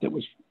shop that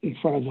was in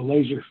front of the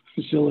laser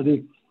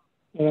facility,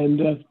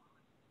 and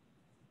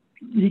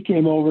he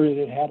came over and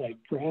it had a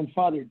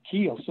grandfathered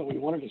keel, so we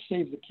wanted to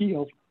save the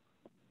keel.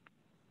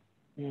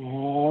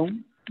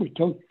 We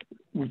towed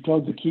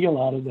the keel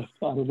out of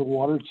the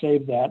water,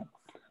 saved that,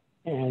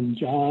 and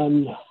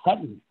John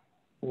Hutton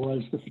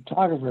was the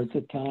photographer at the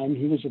time.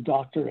 He was a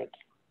doctor at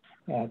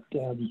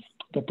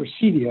the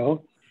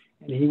Presidio,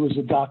 and he was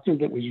a doctor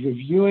that was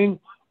reviewing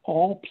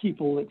all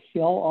people that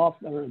fell off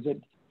or that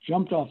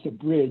jumped off the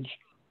bridge.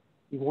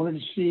 He wanted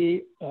to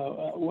see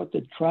what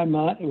the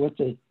trauma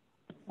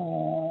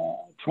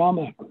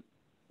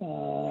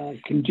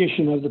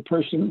condition of the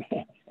person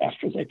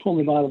after they pulled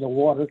him out of the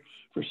water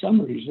for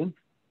some reason.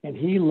 And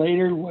he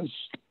later was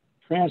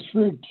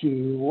transferred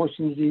to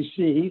Washington,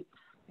 D.C.,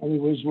 and he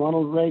was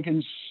Ronald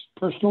Reagan's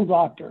personal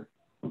doctor.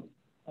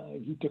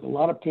 He took a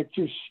lot of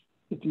pictures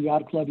at the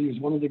yacht club. He was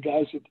one of the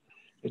guys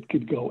that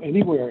could go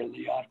anywhere in the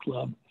yacht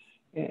club,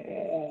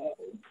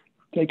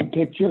 take a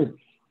picture,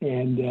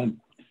 and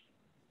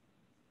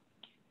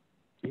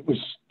it was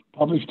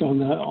published on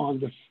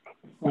the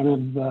front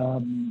of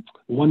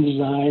One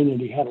Design, and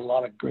he had a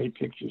lot of great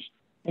pictures.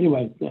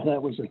 Anyway,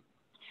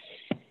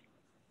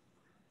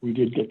 we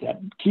did get that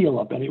keel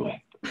up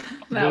anyway.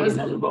 That was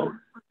another boat.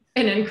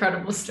 An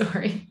incredible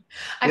story.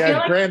 I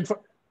yeah, feel like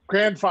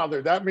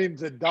grandfather, that means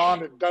that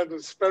Don had done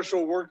a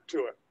special work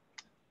to it.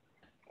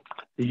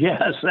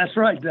 Yes, that's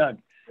right, Doug.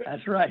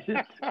 That's right.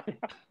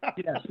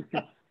 Yes,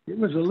 it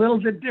was a little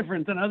bit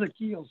different than other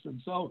keels,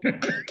 and so we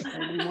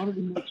wanted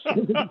to make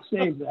sure that we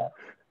save that.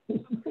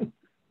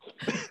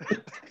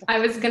 I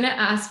was going to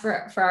ask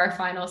for our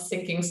final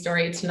sinking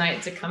story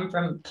tonight to come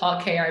from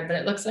Paul Cayard, but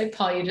it looks like,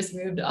 Paul, you just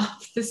moved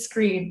off the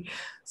screen.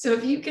 So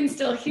if you can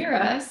still hear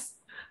us,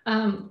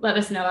 let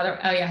us know.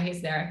 Oh yeah,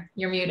 he's there.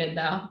 You're muted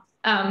though.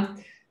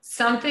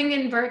 Something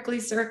in Berkeley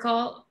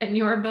Circle and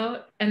your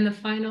boat and the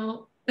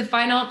final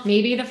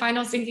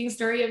sinking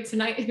story of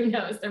tonight. Who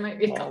knows? There might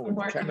be a couple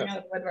more coming out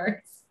of the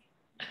woodworks.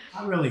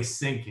 Not really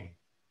sinking.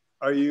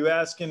 Are you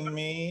asking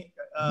me?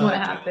 What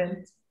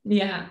happened?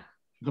 Yeah.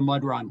 The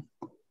mud run.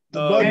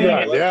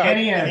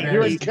 Kenny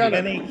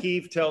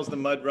Keefe tells the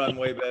mud run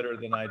way better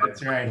than I do.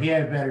 That's right. He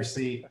had a better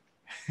seat.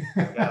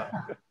 Yeah.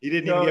 He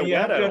didn't So even you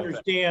get have wet. to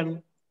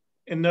understand,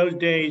 in those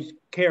days,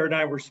 Cayard and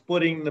I were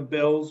splitting the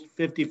bills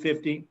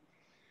 50-50.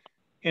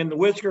 And the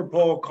whisker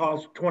pole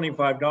cost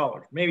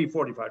 $25, maybe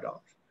 $45.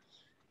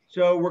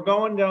 So we're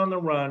going down the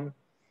run,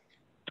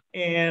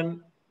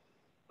 and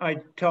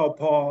I tell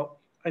Paul,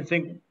 I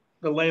think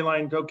the ley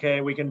line's okay,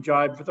 we can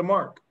jibe for the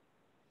mark.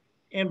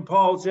 And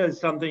Paul says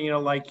something, you know,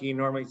 like he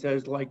normally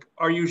says, like,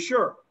 are you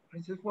sure?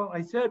 I said, well,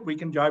 I said we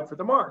can jibe for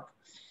the mark.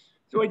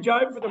 So I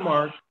jibe for the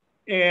mark,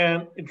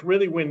 and it's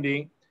really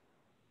windy,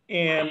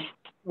 and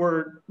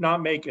we're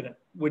not making it,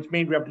 which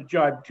means we have to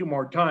jibe 2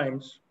 more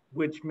times,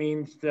 which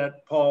means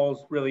that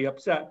Paul's really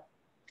upset.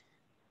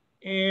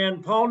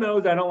 And Paul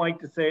knows I don't like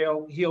to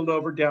sail heeled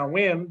over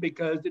downwind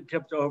because it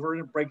tips over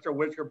and it breaks our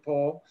whisker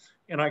pole,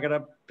 and I got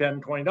to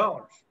spend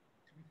 $20.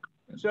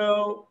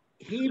 So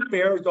he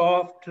bears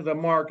off to the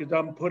mark as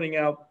I'm putting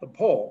out the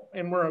pole,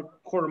 and we're a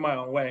quarter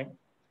mile away.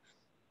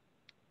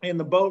 And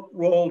the boat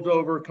rolls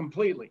over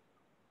completely.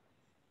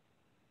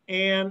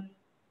 And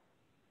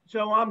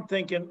so I'm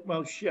thinking,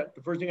 well, shit,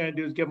 the first thing I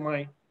do is get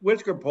my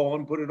whisker pole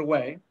and put it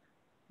away.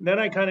 Then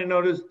I kind of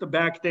noticed the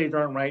backstays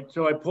aren't right.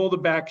 So I pull the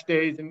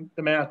backstays and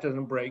the mast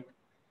doesn't break.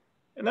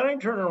 And then I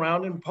turn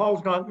around and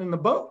Paul's not in the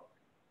boat.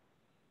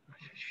 I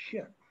said,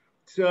 shit.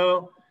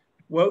 So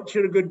what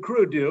should a good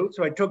crew do?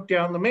 So I took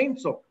down the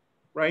mainsail,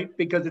 right?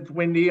 Because it's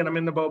windy and I'm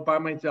in the boat by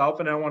myself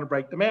and I don't want to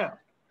break the mast.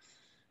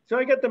 So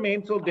I get the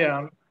mainsail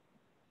down,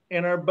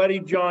 and our buddy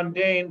John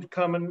Dane's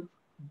coming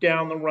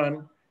down the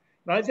run.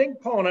 And I think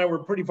Paul and I were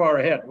pretty far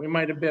ahead. We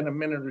might have been a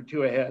minute or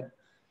 2 ahead.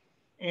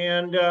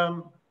 And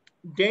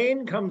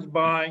Dane comes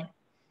by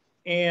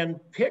and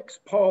picks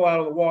Paul out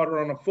of the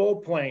water on a full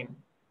plane.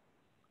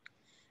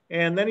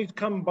 And then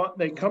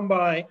they come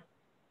by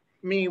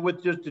me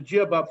with just a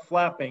jib up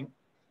flapping.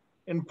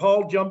 And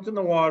Paul jumps in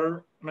the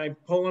water and I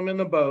pull him in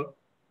the boat.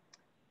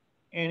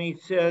 And he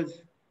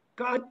says,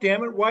 God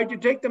damn it, why'd you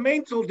take the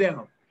mainsail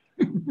down?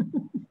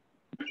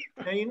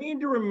 Now you need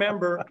to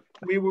remember,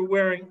 we were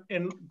wearing,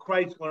 and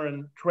Kreysler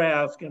and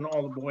Trask and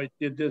all the boys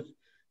did this,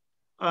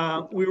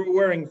 we were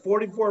wearing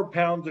 44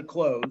 pounds of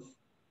clothes,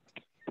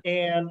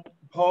 and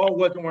Paul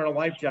wasn't wearing a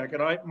life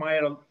jacket.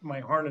 My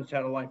harness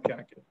had a life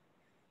jacket.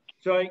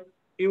 So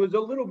it was a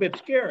little bit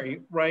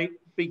scary, right?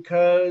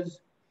 Because,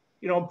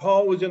 you know,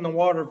 Paul was in the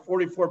water,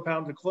 44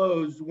 pounds of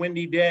clothes,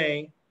 windy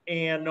day,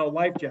 and no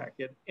life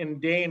jacket. And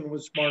Dane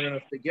was smart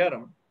enough to get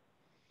him.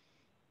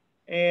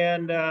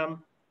 And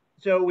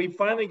so we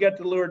finally got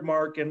to leeward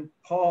mark, and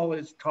Paul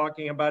is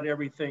talking about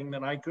everything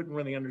that I couldn't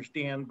really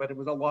understand, but it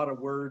was a lot of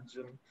words,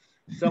 and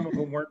some of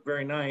them weren't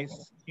very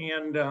nice.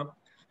 And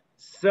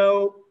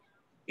so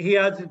he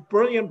has a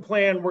brilliant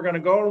plan. We're going to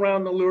go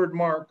around the leeward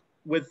mark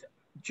with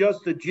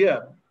just the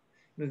jib.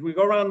 And as we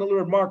go around the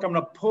leeward mark, I'm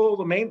going to pull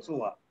the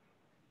mainsail up,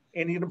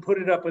 and he's going to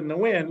put it up in the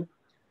wind.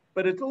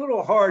 But it's a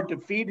little hard to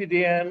feed it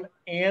in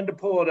and to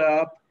pull it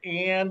up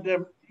and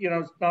to, you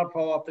know, not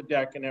fall off the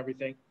deck and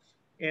everything.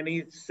 And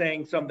he's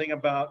saying something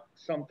about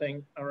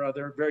something or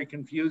other, very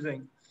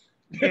confusing.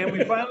 And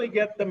we finally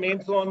get the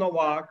mainsail on the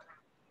lock,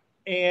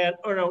 and,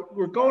 or no,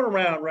 we're going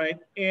around, right?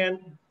 And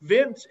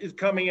Vince is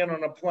coming in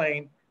on a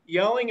plane,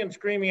 yelling and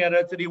screaming at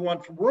us that he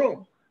wants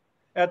room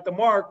at the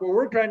mark where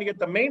we're trying to get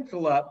the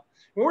mainsail up.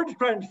 And we're just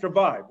trying to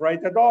survive,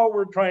 right? That's all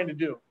we're trying to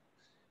do.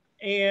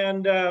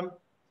 And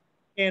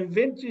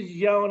Vince is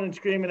yelling and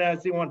screaming at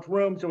us he wants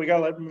room, so we got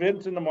to let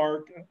Vince in the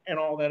mark and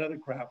all that other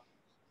crap.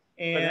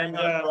 And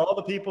for all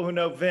the people who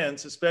know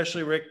Vince,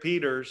 especially Rick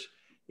Peters,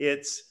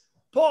 it's,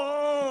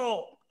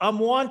 Paul, I'm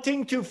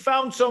wanting to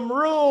found some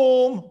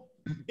room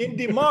in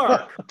the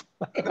mark.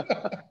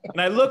 And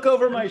I look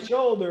over my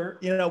shoulder,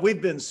 you know,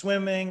 we've been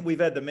swimming, we've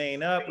had the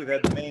main up, we've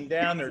had the main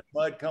down, there's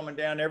mud coming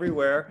down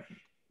everywhere.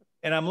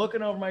 And I'm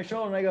looking over my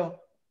shoulder and I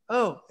go,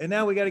 oh, and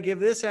now we got to give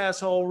this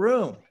asshole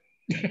room.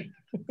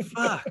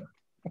 Fuck.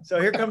 So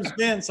here comes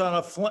Vince on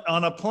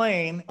a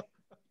plane,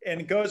 and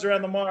it goes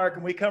around the mark,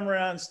 and we come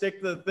around and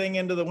stick the thing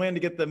into the wind to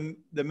get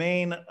the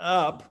main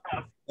up,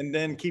 and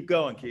then keep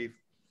going, Keefe.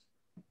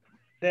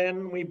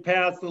 Then we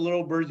passed the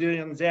little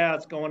Brazilian's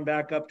ass going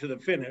back up to the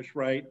finish,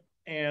 right?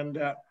 And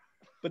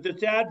but the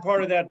sad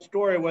part of that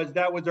story was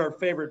that was our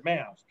favorite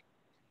mast,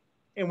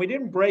 and we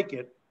didn't break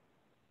it.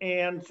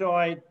 And so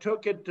I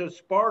took it to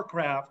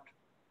Sparcraft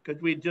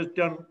because we'd just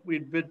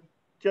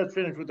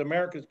finished with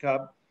America's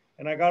Cup,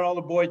 and I got all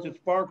the boys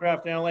at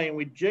Sparcraft in LA, and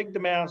we jigged the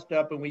mast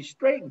up and we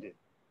straightened it.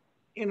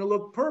 And it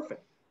looked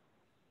perfect.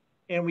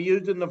 And we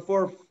used it in the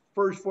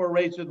first four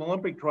races in the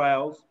Olympic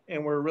trials,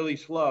 and we're really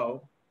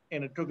slow.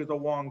 And it took us a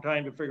long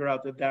time to figure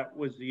out that that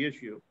was the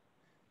issue.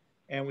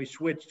 And we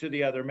switched to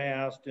the other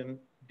mast and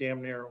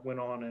damn near went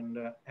on and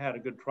had a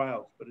good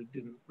trials, but it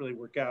didn't really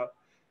work out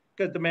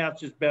because the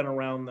mast just bent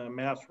around the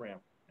mast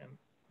ramp and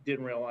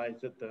didn't realize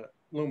that the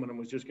aluminum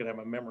was just going to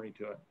have a memory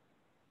to it.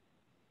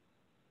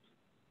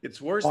 It's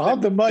worse Well,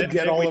 how'd the mud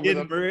get all we over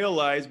didn't them?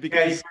 realize Yeah,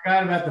 because you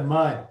forgot about the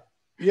mud.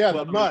 Yeah,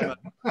 well, the mud.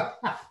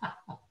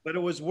 But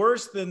it was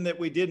worse than that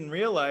we didn't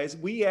realize.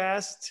 We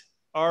asked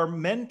our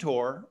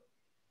mentor,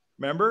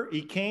 remember,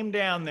 he came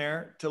down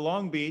there to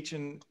Long Beach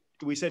and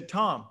we said,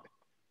 Tom,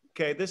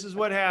 okay, this is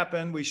what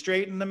happened. We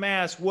straightened the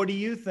mast. What do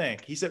you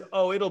think? He said,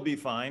 oh, it'll be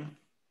fine.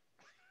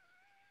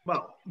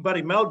 Well,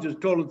 Buddy Mel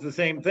just told us the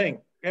same thing.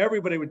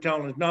 Everybody was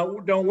telling us, no,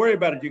 don't worry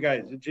about it, you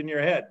guys. It's in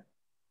your head.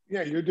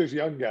 Yeah, you're just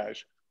young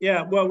guys.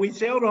 Yeah, well, we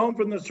sailed home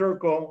from the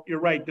circle. You're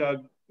right,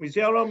 Doug. We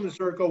sailed home from the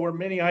circle. We're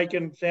mini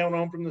hiking, sailing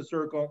home from the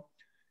circle.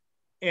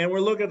 And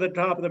we're looking at the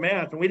top of the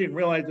mast. And we didn't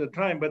realize at the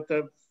time, but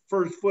the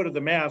first foot of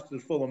the mast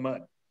is full of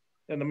mud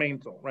in the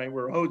mainsail, right?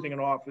 We're hosing it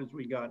off as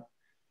we got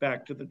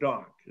back to the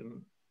dock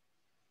and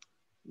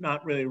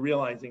not really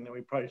realizing that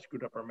we probably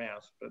screwed up our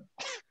mast.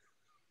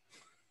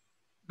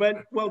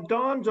 But well,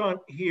 Don's on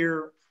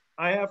here.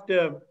 I have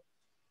to,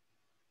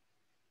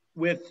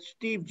 with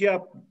Steve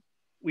Jepp,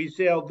 we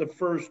sailed the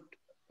first,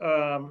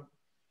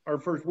 our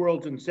first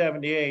Worlds in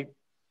 '78.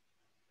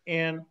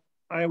 And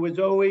I was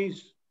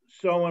always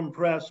so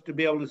impressed to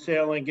be able to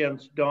sail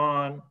against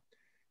Don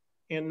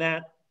in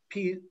that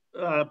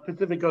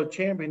Pacific Coast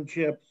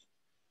Championships.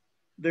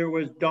 There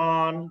was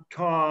Don,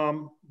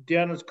 Tom,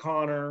 Dennis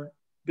Connor,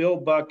 Bill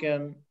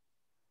Buchan,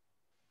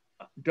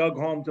 Doug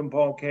Holmes, and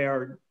Paul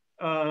Cayard.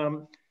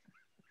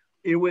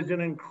 It was an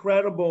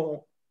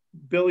incredible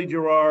Billy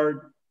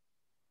Gerard.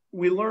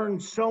 We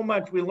learned so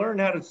much. We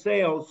learned how to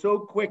sail so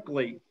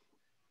quickly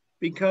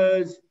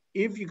because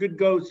if you could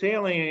go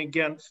sailing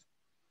against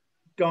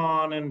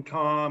Don and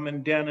Tom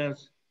and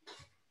Dennis,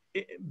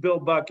 Bill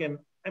Buchan,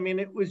 I mean,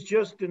 it was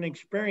just an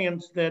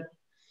experience that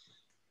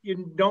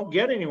you don't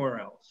get anywhere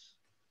else.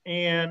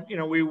 And, you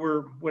know, we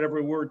were, whatever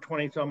we were,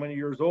 20 so many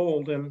years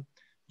old and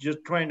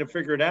just trying to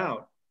figure it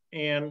out.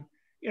 And,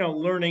 you know,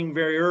 learning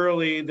very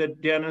early that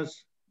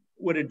Dennis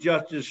would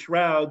adjust his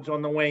shrouds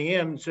on the way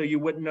in so you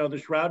wouldn't know the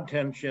shroud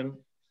tension.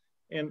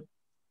 And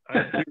we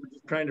were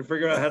just trying to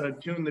figure out how to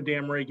tune the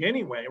damn rig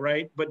anyway,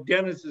 right? But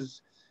Dennis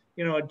is,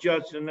 you know,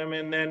 adjusting them.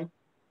 And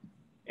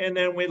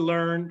then we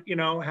learned, you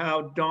know,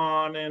 how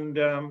Don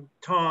and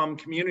Tom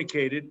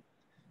communicated,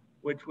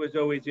 which was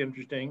always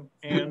interesting.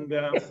 And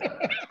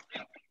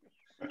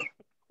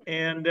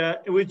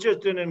it was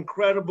just an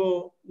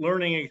incredible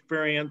learning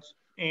experience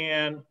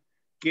and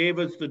gave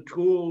us the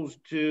tools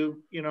to,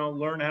 you know,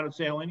 learn how to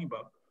sail any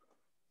boat.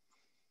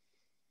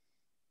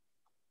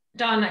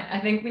 Don, I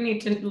think we need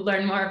to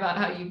learn more about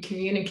how you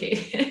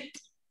communicated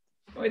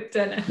with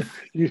Dennis.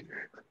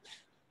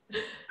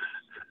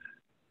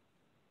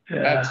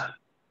 Yeah.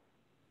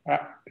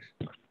 Or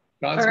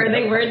are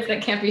they words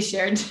that can't be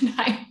shared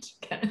tonight?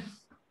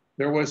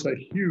 There was a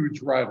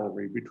huge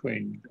rivalry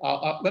between,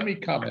 let me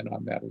comment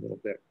on that a little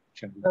bit,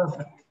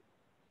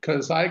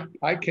 because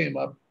I came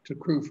up to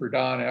crew for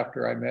Don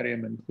after I met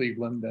him in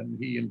Cleveland, and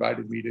he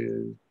invited me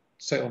to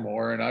sail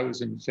more, and I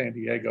was in San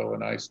Diego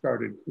and I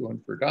started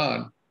crewing for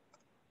Don.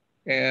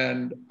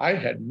 And I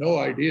had no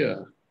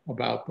idea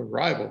about the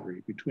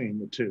rivalry between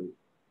the two.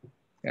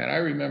 And I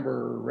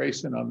remember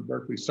racing on the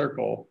Berkeley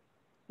Circle,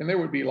 and there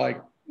would be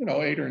like, you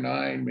know, 8 or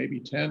 9, maybe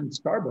 10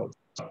 starboats.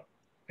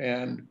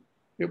 And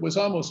it was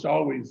almost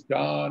always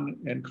Don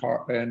and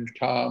Tom,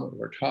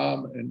 or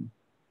Tom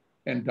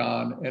and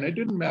Don. And it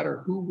didn't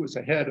matter who was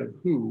ahead of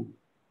who.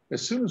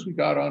 As soon as we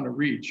got on the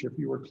reach, if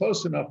you were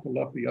close enough to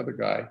love the other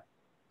guy,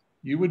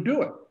 you would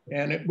do it.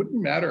 And it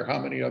wouldn't matter how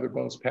many other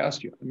boats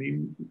passed you. I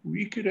mean,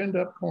 we could end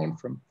up going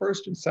from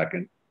first and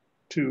second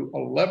to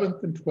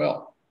 11th and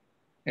 12th.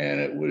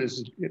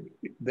 And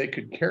they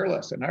could care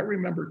less. And I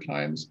remember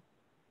times,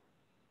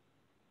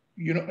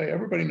 you know,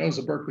 everybody knows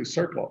the Berkeley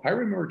Circle. I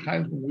remember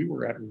times when we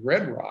were at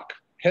Red Rock,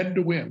 head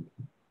to wind,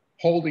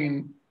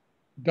 holding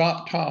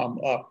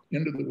Tom up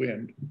into the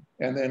wind.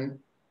 And then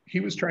he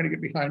was trying to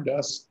get behind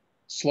us,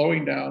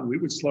 slowing down, we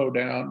would slow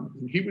down,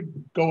 and he would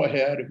go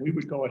ahead and we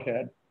would go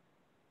ahead.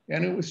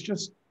 And it was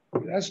just,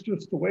 that's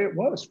just the way it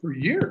was for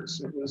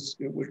years.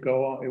 It would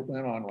go on, it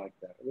went on like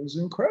that. It was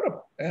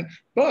incredible.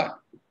 But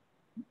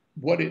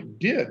what it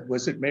did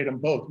was it made them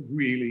both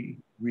really,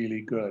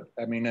 really good.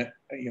 I mean,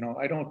 you know,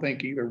 I don't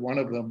think either one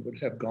of them would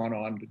have gone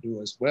on to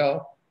do as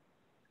well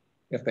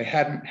if they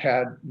hadn't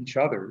had each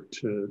other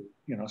to,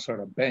 you know, sort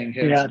of bang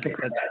heads. Yeah, I think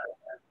that's,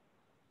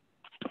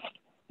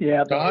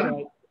 yeah, Don? that's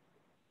right.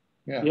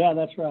 Yeah. Yeah,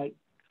 that's right.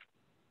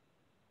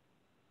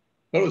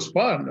 It was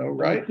fun, though,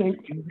 right? We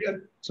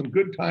had some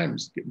good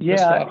times getting yeah,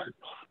 pissed off.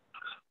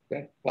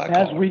 Okay.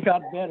 As we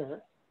got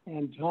better,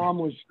 and Tom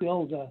was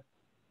still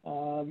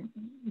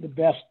the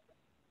best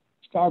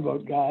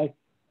starboat guy,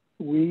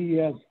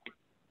 we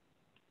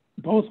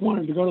both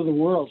wanted to go to the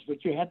Worlds,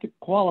 but you had to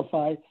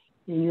qualify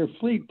in your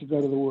fleet to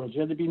go to the Worlds. You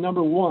had to be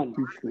number 1.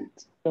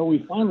 So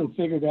we finally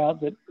figured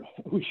out that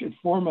we should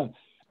form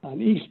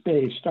an East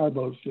Bay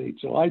starboat fleet.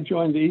 So I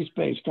joined the East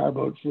Bay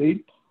starboat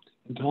fleet,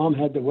 and Tom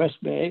had the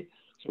West Bay.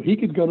 So he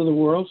could go to the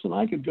Worlds and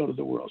I could go to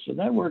the Worlds. So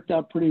that worked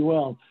out pretty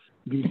well.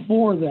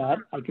 Before that,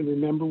 I can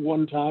remember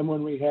one time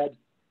when we had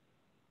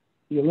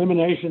the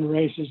elimination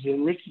races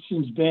in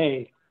Richardson's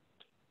Bay,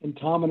 and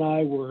Tom and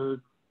I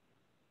were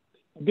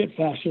a bit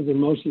faster than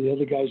most of the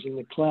other guys in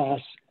the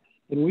class,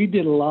 and we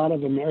did a lot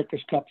of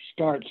America's Cup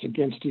starts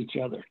against each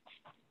other.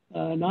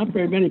 Not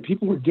very many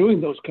people were doing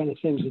those kind of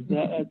things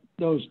at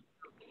those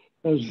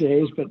those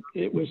days, but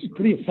it was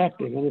pretty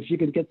effective. And if you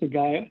could get the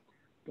guy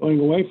going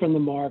away from the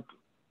mark,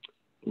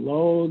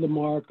 below the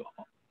mark,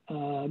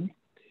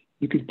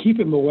 you could keep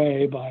him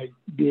away by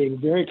being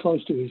very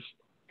close to his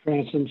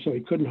transom so he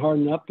couldn't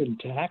harden up and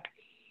tack.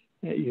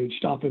 You'd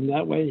stop him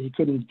that way. He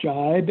couldn't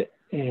jibe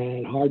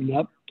and harden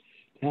up,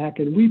 tack.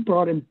 And we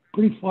brought him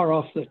pretty far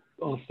off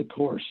the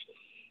course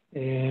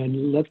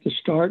and let the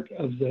start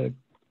of the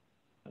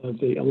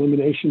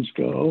eliminations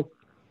go.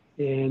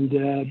 And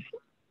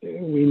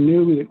we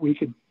knew that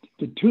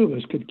the two of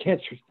us could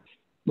catch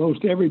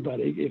most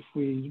everybody if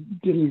we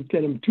didn't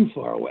get them too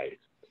far away.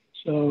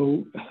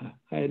 So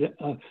I had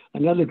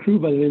another crew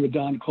by the name of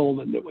Don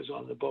Coleman that was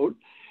on the boat,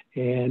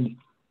 and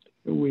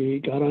we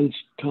got on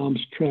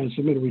Tom's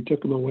transom and we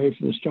took him away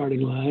from the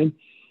starting line.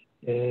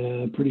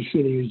 And pretty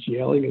soon he was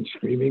yelling and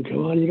screaming,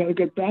 "Come on, you got to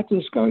get back to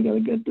the start, you got to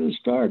get to the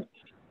start."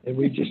 And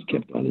we just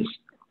kept on his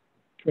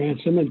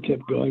transom and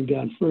kept going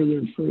down further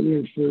and further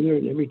and further.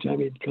 And every time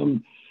he'd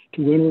come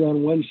to windward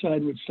on one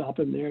side, we'd stop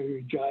him there.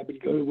 He'd jibe and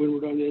go to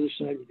windward on the other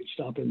side, we could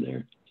stop him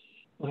there.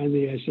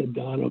 Finally, I said,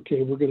 "Don,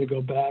 okay, we're going to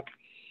go back.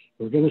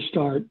 We're going to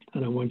start,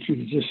 and I want you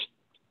to just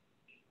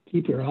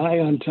keep your eye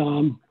on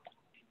Tom.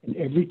 And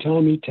every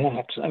time he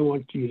tacks, I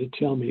want you to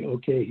tell me,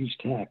 okay, he's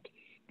tacked,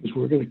 because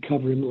we're going to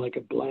cover him like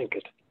a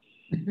blanket.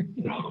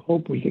 And I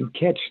hope we can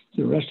catch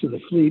the rest of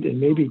the fleet and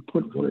maybe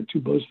put one or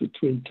two boats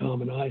between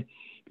Tom and I,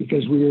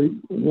 because we were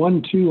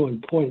 1-2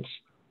 on points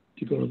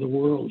to go to the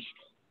Worlds."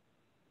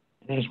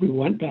 And as we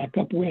went back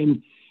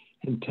upwind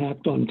and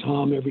tacked on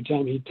Tom every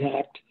time he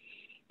tacked,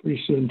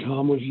 pretty soon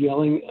Tom was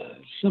yelling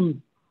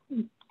some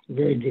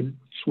very good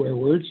swear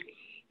words,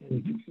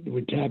 and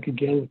would tack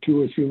again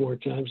 2 or 3 more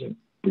times. And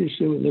pretty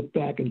soon we looked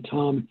back and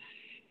Tom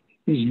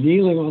is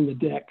kneeling on the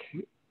deck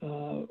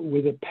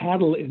with a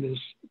paddle in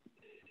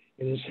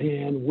his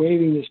hand,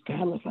 waving this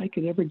paddle. "If I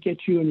could ever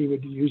get you," and he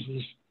would use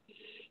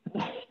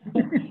this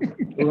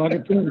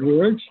derogatory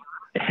words.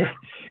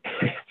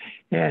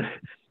 And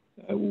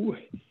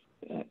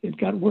it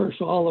got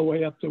worse all the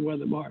way up the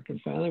weather mark. And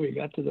finally we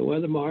got to the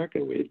weather mark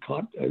and we had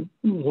caught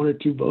 1 or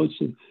 2 boats,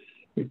 and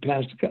we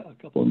passed a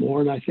couple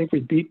more. And I think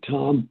we beat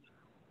Tom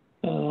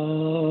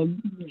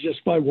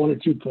just by 1 or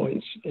 2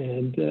 points,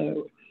 and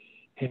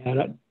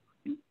had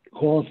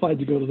qualified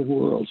to go to the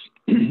Worlds.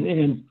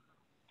 And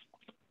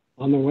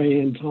on the way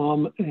in,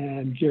 Tom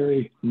and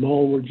Jerry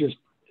Mull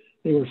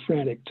they were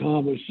frantic.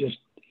 Tom was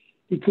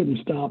he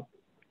couldn't stop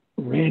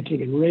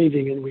ranting and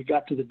raving. And we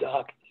got to the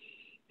dock,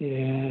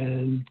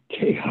 and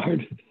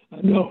Cayard,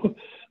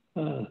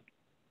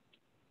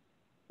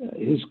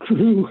 his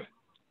crew,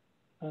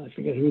 I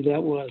forget who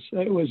that was.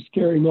 It was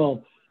Gary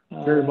Mull.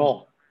 Gary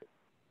Mull.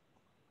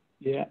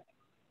 Yeah.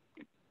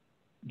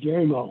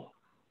 Gary Mull,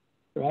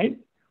 right?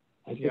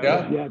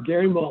 Yeah,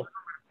 Gary Mull.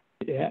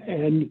 Yeah,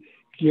 and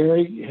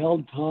Gary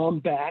held Tom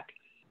back,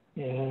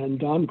 and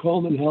Don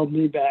Coleman held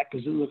me back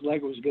because it looked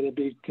like it was going to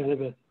be kind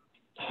of a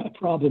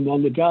problem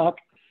on the dock.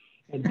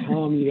 And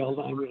Tom yelled,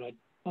 I'm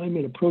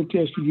going to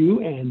protest you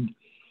and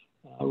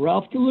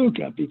Ralph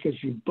DeLuca, because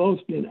you've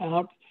both been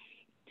out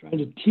trying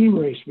to team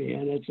race me,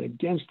 and it's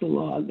against the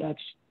law.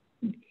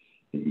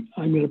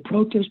 I'm going to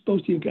protest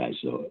both of you guys."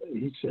 So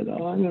he said,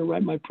 "Oh, I'm going to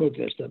write my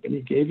protest up." And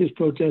he gave his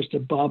protest to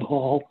Bob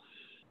Hall,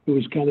 who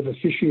was kind of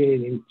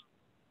officiating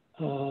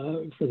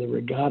for the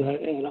regatta.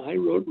 And I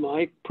wrote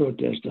my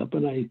protest up,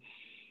 and I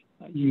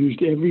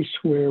used every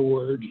swear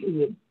word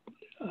that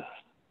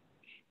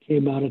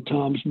came out of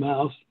Tom's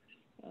mouth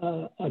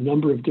a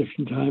number of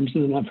different times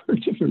in a number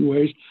of different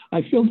ways.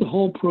 I filled the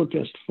whole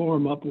protest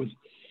form up with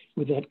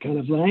that kind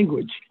of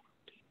language.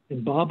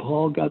 And Bob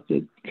Hall got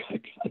the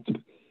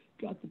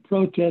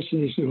protest,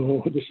 and he said,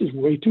 "Oh, this is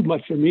way too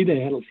much for me to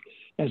handle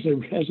as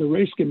a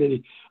race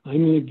committee.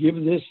 I'm going to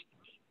give this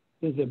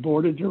to the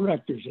board of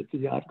directors at the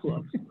yacht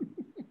club."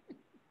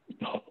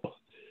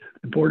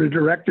 The board of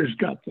directors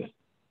got the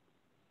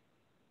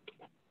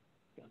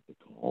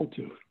call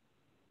to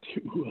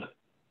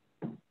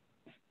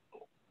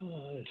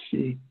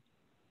see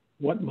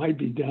what might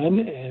be done,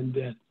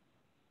 and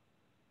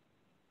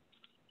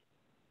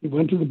he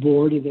went to the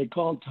board, and they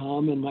called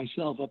Tom and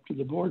myself up to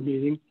the board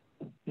meeting,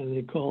 and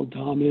they called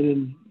Tom in,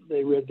 and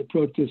they read the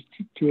protest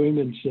to him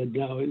and said,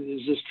 "Now,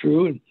 is this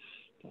true?" And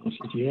Tom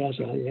said, "Yes,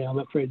 yeah, I'm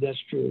afraid that's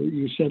true.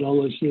 You said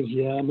all those things."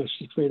 "Yeah, I'm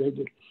afraid I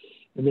did."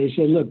 And they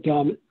said, "Look,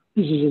 Tom,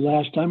 this is the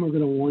last time we're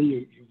going to warn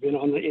you. You've been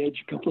on the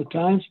edge a couple of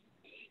times.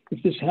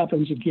 If this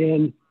happens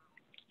again,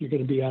 you're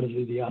going to be out of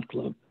the yacht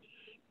club.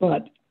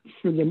 But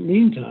for the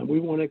meantime, we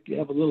want to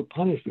have a little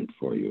punishment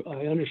for you.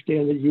 I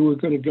understand that you were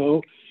going to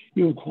go,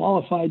 you were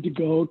qualified to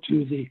go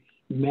to the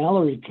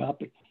Mallory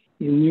Cup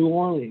in New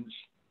Orleans.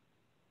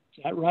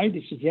 Is that right?"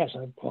 He said, "Yes,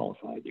 I'm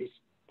qualified."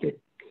 The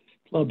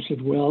club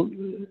said, "Well,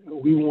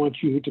 we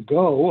want you to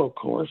go, of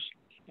course,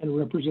 and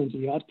represent the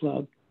yacht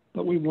club,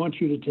 but we want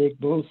you to take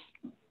both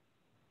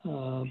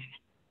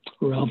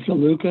Ralph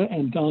DeLuca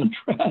and Don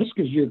Trask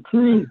as your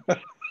crew."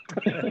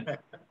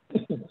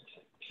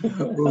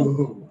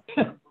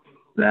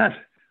 That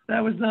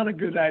was not a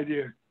good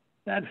idea.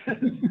 That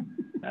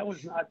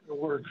was not going to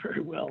work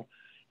very well.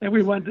 And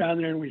we went down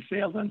there and we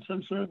sailed on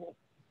some sort of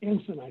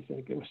ensign, I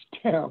think. It was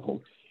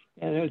terrible.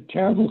 And it was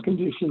terrible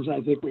conditions.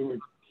 I think we were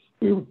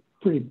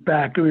pretty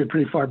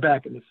far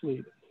back in the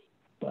fleet.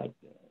 But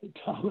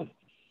Tom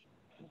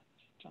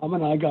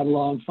and I got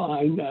along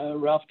fine.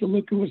 Ralph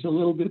DeLuca was a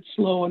little bit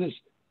slow on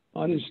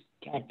his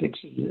tactics,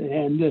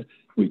 and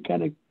we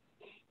kind of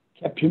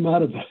kept him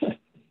out of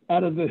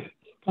the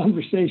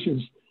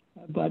conversations.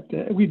 But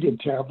we did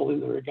terrible in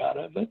the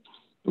regatta. But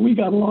we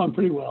got along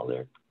pretty well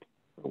there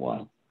for a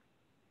while.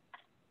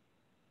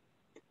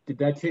 Did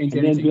that change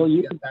And then, anything?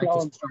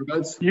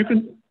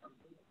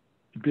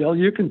 Bill,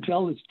 you can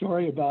tell the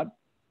story about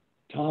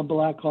Tom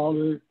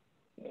Blackhauler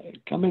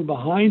coming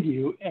behind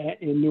you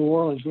in New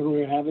Orleans when we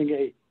were having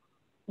a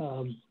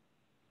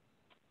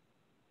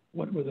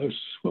what were those?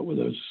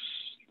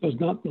 Those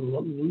not the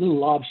little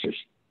lobsters.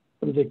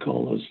 What do they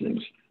call those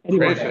things?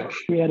 Anyway,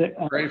 Crayfish. we had a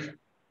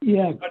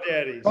yeah,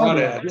 Crawdaddies.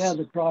 Crawdads. yeah,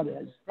 the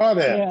crawdads. Crawdads.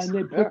 Yeah, and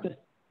they put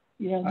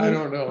I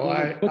don't know.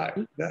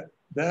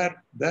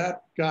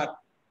 That got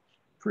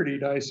pretty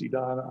dicey,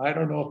 Don. I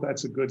don't know if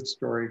that's a good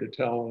story to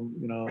tell in,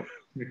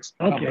 mixed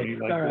company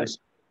like all right. this.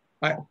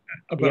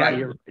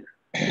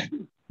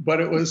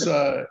 But it was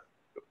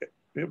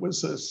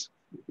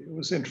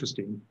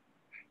interesting.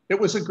 It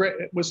was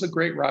a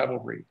great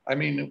rivalry. I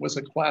mean, it was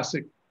a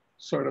classic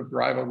sort of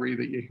rivalry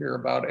that you hear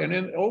about. And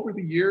over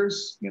the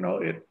years,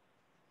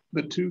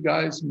 the two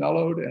guys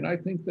mellowed, and I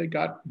think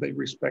they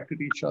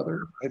respected each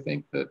other. I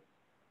think that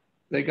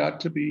they got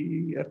to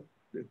be,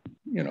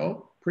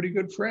 pretty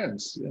good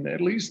friends. And at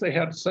least they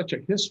had such a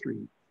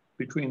history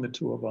between the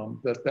two of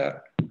them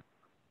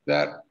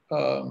that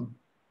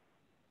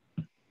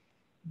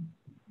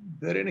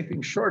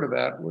anything short of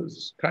that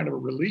was kind of a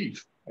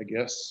relief, I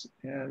guess.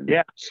 And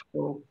yeah.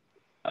 So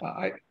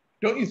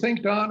don't you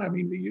think, Don? I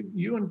mean,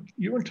 you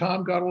and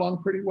Tom got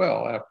along pretty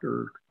well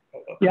after.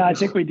 Yeah, I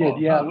think we did.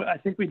 Yeah, I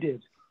think we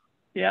did.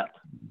 Yeah.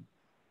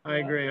 I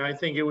agree. I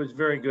think it was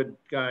very good,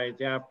 guys.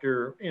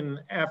 After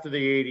the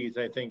 80s,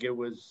 I think it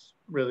was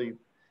really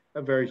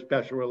a very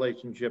special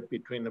relationship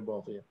between the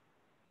both of you.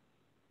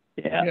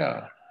 Yeah.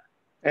 Yeah.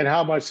 And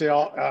how much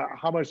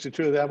the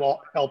two of them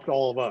all helped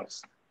all of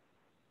us.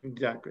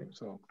 Exactly.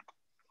 So,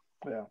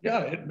 yeah.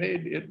 Yeah, it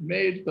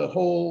made the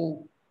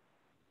whole,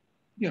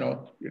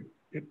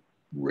 it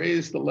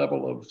raised the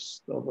level of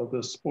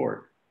the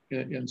sport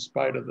in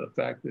spite of the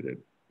fact that it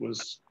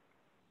was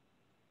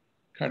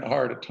kind of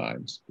hard at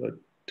times. But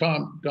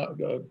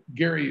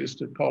Gary used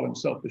to call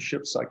himself the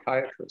ship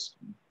psychiatrist.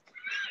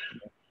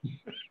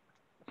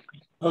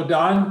 Oh,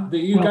 Don,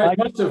 you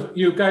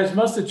guys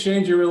must have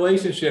changed your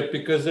relationship,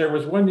 because there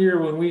was one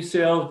year when we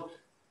sailed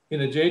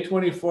in a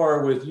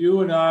J24 with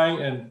you and I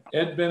and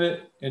Ed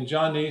Bennett and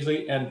John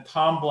Neasley and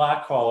Tom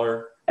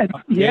Blackhauler.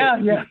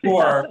 Yeah.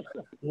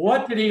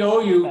 What did he owe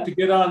you to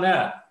get on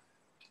that?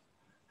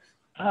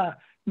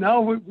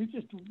 No,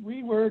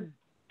 we were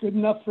good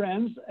enough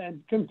friends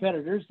and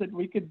competitors that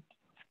we could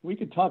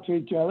talk to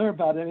each other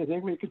about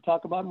anything. We could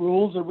talk about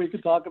rules, or we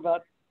could talk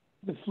about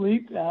the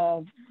fleet.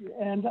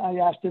 And I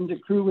asked him to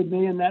crew with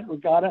me in that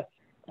regatta.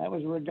 That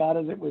was a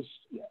regatta that was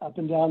up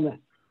and down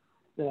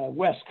the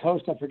West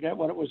Coast. I forget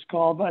what it was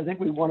called, but I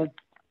think we won it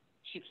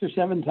 6 or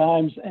 7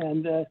 times.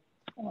 And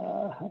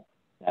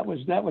that was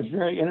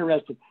very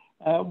interesting.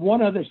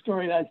 One other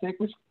story that I think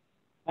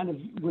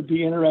would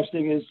be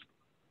interesting is,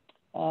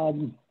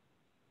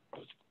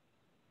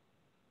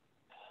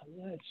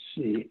 let's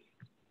see.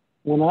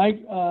 When I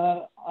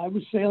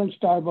was sailing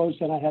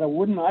starboats, and I had a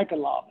wooden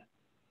Iconlob,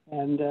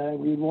 and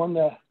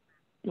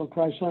Bill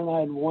Kreysler and I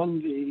had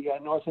won the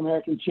North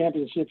American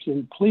Championships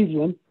in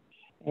Cleveland,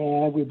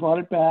 and we brought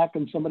it back,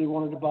 and somebody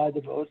wanted to buy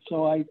the boat,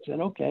 so I said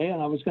okay,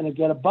 and I was going to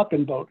get a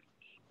bucking boat,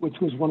 which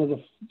was one of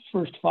the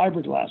first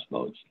fiberglass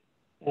boats,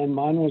 and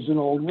mine was an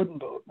old wooden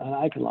boat, an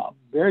Iconlob,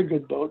 very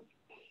good boat,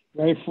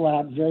 very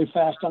flat, very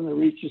fast on the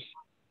reaches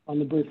on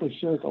the Berkeley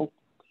Circle.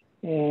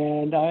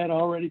 And I had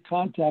already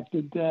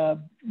contacted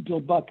Bill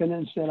Buchan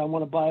and said, I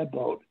want to buy a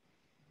boat.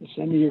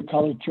 Send me your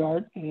color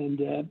chart.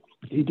 And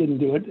he didn't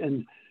do it.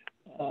 And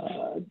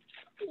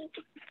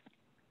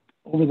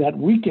over that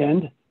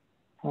weekend,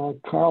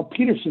 Carl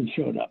Peterson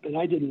showed up. And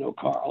I didn't know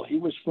Carl. He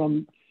was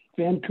from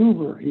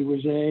Vancouver. He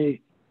was a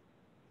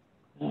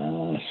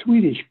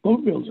Swedish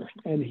boat builder.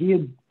 And he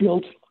had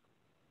built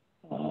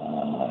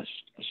a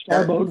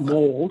starboat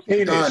mold.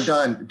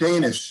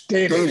 Danish.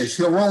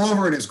 He'll roll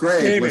over in his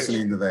grave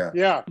listening to that.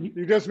 Yeah,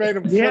 you just made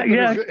him flip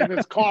in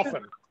his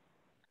coffin.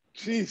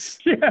 Jeez.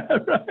 Yeah,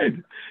 right.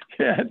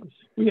 Yeah,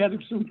 we had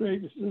some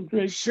great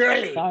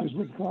times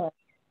with Carl.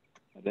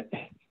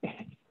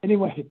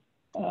 Anyway,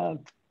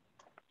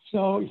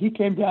 so he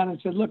came down and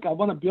said, look, I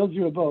want to build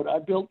you a boat. I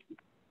built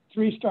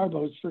 3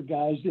 starboats for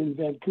guys in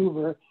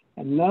Vancouver,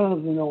 and none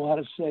of them know how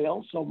to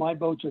sail, so my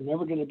boats are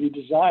never going to be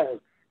desired.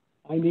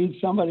 I need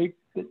somebody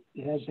that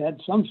has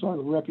had some sort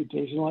of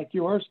reputation like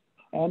yours.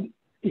 And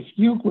if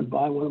you would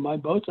buy one of my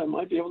boats, I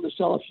might be able to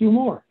sell a few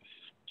more.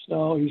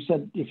 So he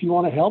said, if you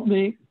want to help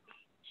me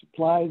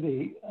supply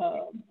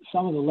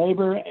some of the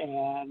labor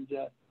and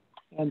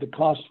and the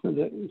cost for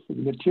the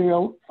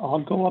material. I'll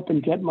go up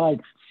and get my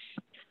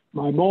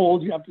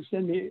molds. You have to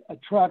send me a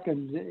truck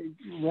and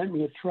rent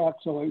me a truck.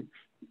 So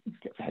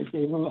I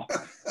gave him a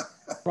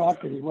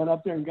truck, and he went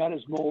up there and got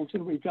his molds,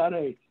 and we got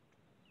a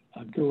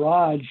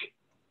garage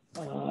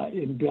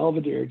in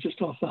Belvedere,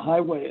 just off the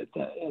highway at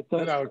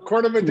the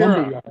Corte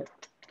Madera.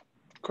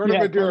 Corte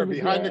Madera,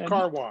 behind the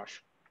car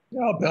wash.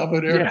 Yeah,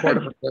 Belvedere,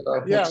 Corte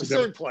Madera. Yeah,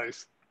 same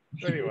place.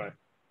 Anyway.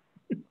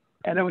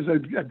 And it was a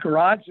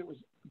garage that was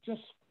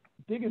just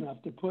big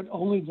enough to put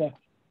only the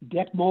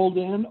deck mold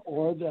in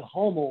or the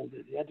hull mold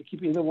in. You had to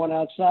keep either one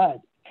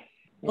outside.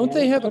 Don't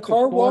they have a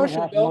car wash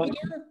at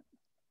Belvedere?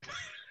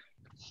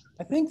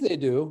 I think they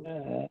do.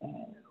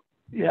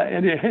 Yeah,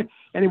 and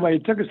anyway,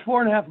 it took us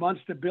 4.5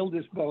 months to build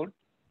this boat,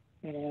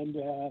 and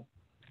the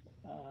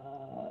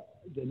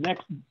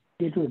next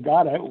big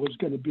regatta was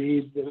going to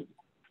be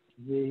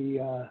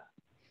the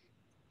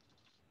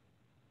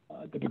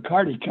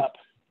Bacardi Cup.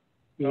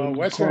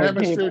 Western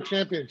Hemisphere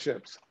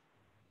Championships.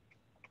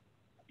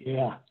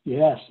 Yeah,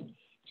 yes.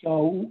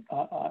 So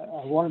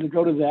I wanted to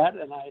go to that,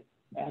 and I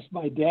asked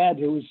my dad,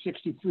 who was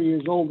 63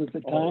 years old at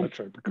the time,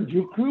 could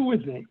you crew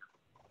with me?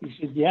 He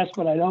said, yes,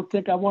 but I don't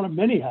think I want a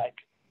mini hike.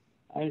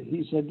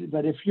 He said,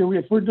 but if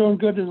we're doing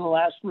good in the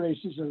last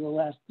races or the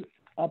last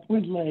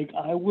upwind leg,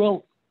 I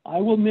will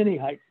mini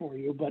hike for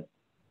you, but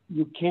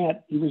you can't.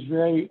 He was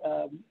very,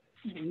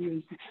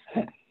 he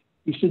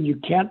said, you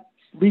can't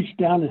reach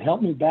down and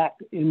help me back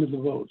into the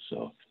boat.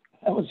 So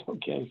that was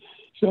okay.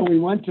 So we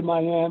went to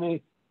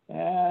Miami,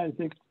 I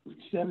think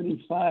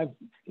 75,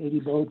 80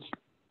 boats.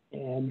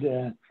 And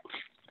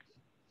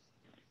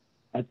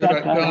at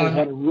that time, we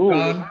had a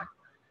rule.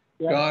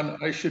 Don,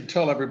 I should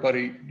tell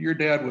everybody, your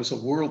dad was a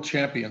world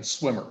champion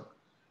swimmer.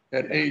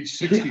 At age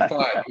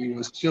 65, he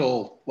was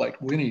still like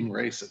winning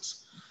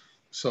races.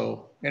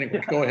 So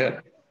anyway, go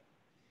ahead.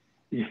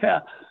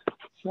 Yeah.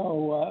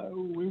 So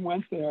we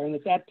went there, and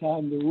at that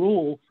time, the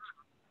rule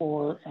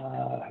for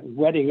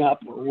wetting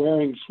up or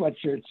wearing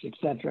sweatshirts,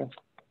 etc.,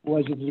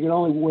 was that you could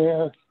only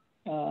wear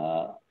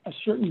a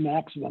certain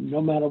maximum,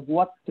 no matter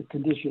what the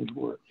conditions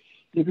were.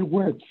 You could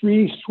wear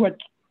 3 sweat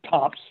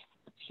tops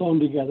sewn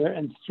together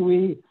and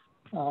 3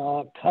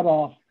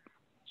 cut-off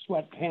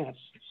sweat pants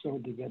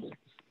sewn together.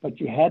 But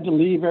you had to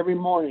leave every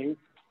morning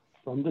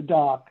from the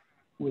dock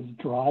with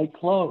dry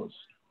clothes.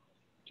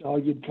 So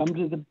you'd come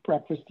to the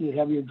breakfast, you'd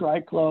have your dry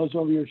clothes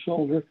over your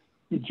shoulder,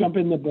 you'd jump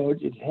in the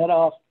boat, you'd head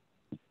off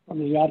from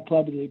the yacht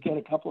club, and you'd get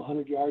a couple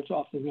 100 yards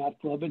off the yacht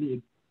club, and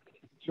you'd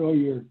throw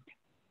your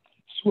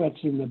sweats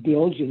in the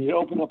bilge, and you'd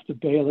open up the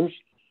bailers.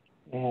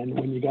 And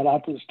when you got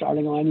out to the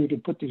starting line, you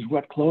could put these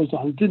wet clothes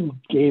on. It didn't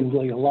gain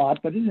really a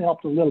lot, but it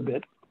helped a little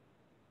bit.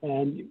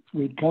 And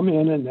we'd come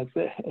in, and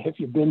if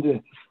you've been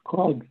to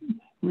Coral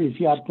Reef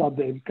Yacht Club,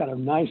 they've got a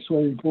nice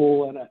swimming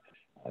pool and a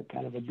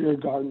kind of a beer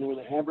garden with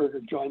a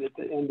hamburger joint at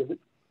the end of it.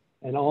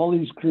 And all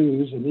these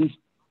crews, and these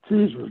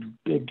crews were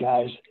big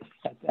guys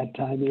at that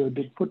time. They were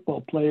big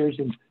football players,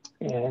 and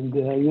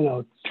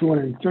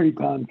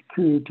 230-pound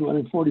crew,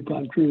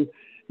 240-pound crew.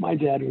 My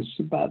dad was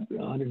about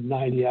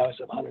 190. I was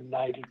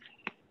 190.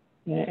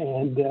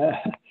 And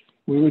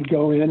we would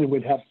go in and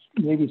we'd have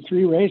maybe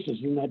 3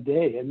 races in that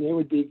day, and they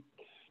would be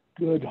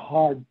good,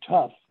 hard,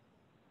 tough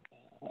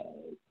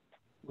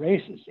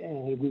races.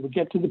 And we would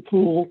get to the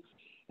pool,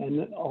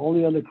 and all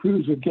the other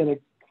crews would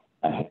get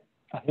a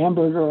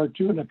hamburger or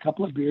 2 and a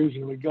couple of beers,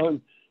 and we'd go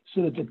and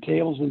sit at the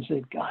tables and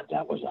say, God,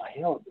 that was a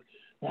hell of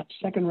that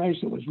second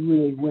race. It was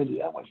really windy.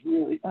 That was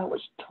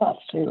tough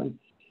sailing.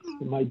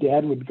 And my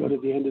dad would go to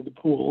the end of the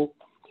pool,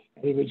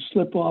 and he would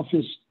slip off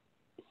his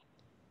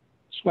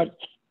sweat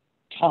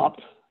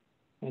top,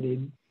 and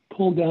he'd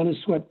pull down his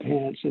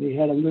sweatpants, and he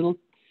had a little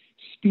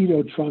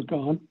Speedo trunk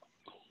on.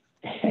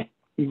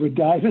 He would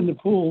dive in the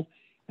pool,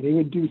 and he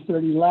would do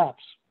 30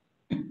 laps.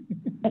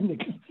 And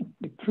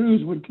the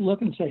crews would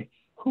look and say,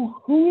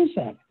 "Who is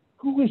that?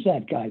 Who is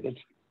that guy?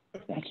 That's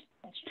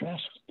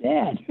Trask's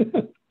dad."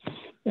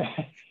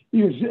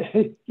 He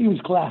was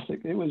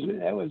classic. That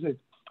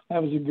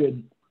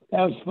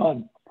was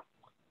fun.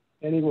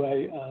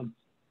 Anyway,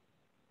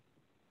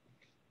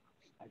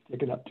 I've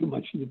taken up too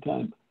much of the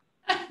time.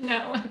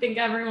 No, I think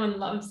everyone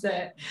loves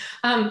it.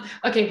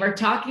 Okay, we're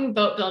talking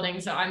boat building,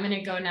 so I'm going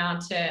to go now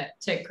to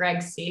Greg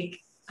Sieck.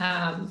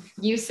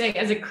 You say,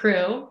 as a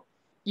crew,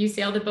 you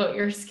sail the boat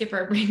your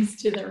skipper brings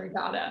to the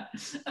regatta.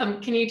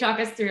 Can you talk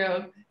us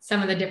through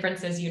some of the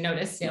differences you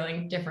noticed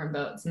sailing different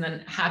boats, and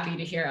then happy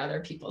to hear other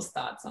people's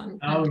thoughts on.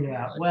 Oh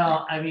yeah,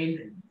 well, I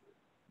mean,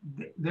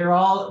 they're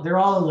all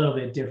a little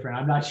bit different.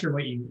 I'm not sure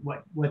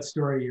what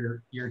story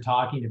you're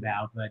talking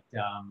about, but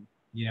a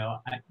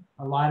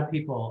lot of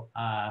people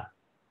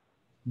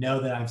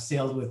know that I've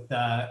sailed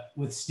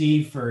with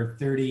Steve for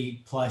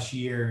 30 plus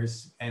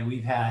years, and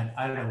we've had,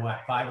 I don't know,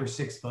 5 or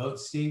 6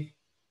 boats, Steve?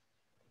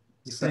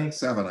 You think?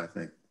 7, I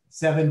think.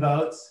 7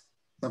 boats?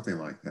 Something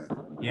like that.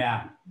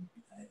 Yeah.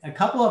 A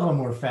couple of them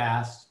were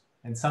fast,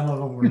 and some of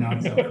them were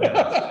not so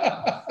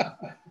fast.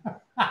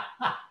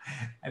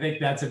 I think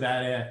that's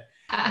about it.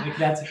 I think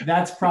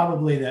that's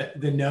probably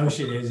the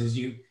notion is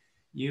you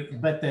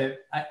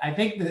I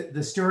think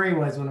the story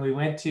was when we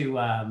went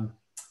to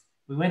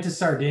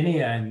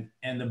Sardinia,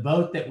 and the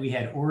boat that we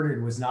had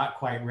ordered was not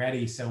quite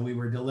ready. So we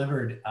were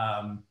delivered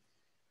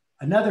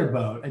another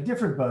boat, a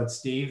different boat,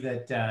 Steve,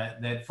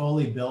 that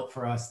Foley built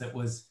for us that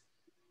was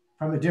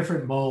from a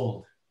different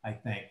mold, I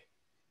think.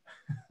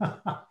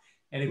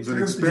 And it was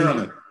an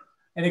experiment.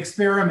 An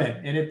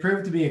experiment, and it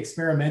proved to be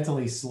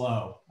experimentally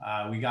slow,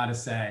 we got to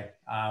say.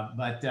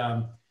 But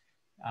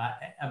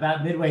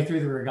about midway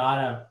through the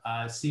regatta,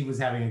 Steve was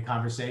having a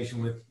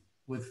conversation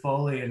with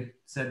Foley and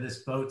said, this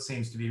boat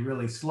seems to be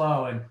really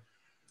slow. And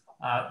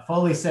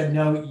Foley said,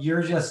 no,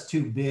 you're just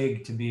too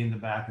big to be in the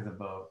back of the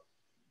boat.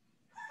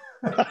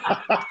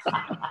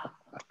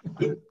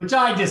 Which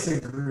I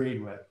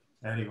disagreed with.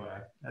 Anyway,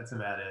 that's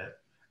about it.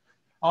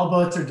 All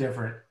boats are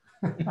different.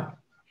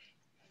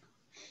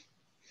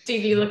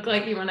 Steve, you look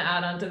like you want to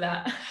add on to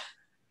that.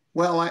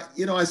 Well,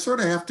 I sort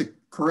of have to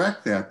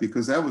correct that,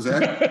 because that was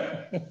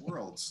actually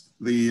Worlds.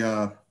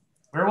 Where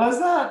was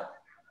that?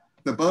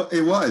 The boat.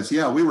 It was,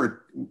 yeah. We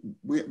were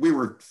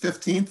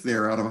 15th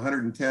there out of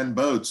 110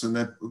 boats, and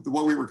that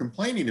what we were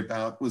complaining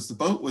about was the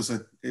boat was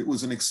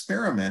an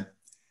experiment,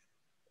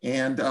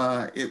 and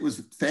it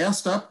was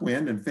fast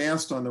upwind and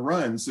fast on the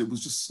runs. It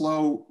was just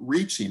slow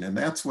reaching, and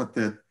that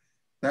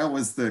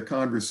was the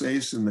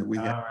conversation that we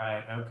had. All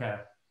right. Okay.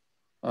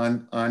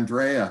 On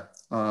Andrea,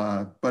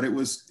 but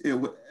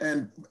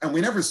and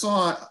we never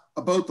saw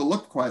a boat that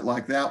looked quite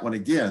like that one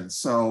again.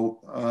 So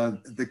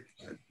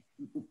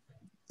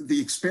the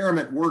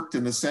experiment worked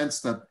in the sense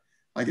that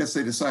I guess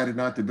they decided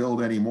not to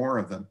build any more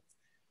of them.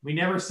 We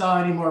never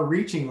saw any more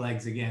reaching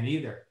legs again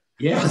either.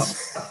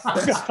 Yes,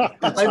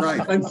 that's right.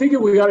 I'm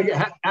thinking we got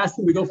to ask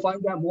them to go find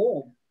that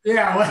mold.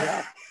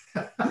 Yeah.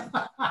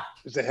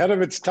 It's ahead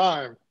of its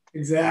time.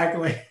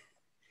 Exactly.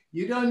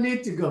 You don't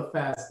need to go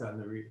fast on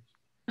the reach.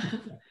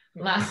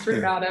 Last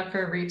regatta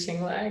for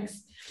reaching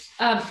legs.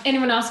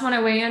 Anyone else want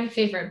to weigh in?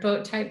 Favorite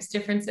boat types,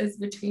 differences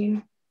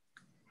between?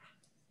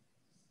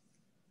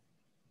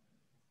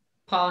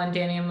 Paul and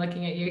Danny, I'm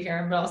looking at you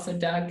here, but also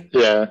Doug.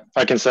 Yeah,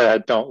 I can say I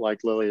don't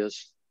like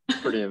Lilias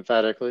pretty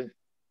emphatically.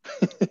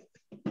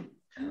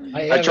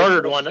 I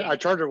chartered one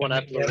after the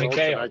Worlds,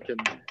 and I can.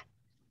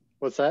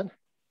 What's that?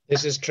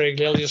 This is Trig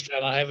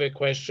Liljestrand. I have a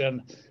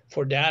question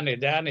for Danny.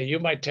 Danny, you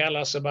might tell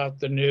us about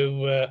the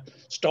new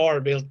star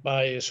built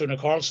by Sune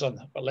Carlson,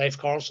 Leif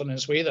Carlson in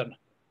Sweden.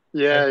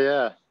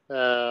 Yeah.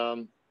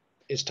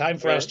 It's time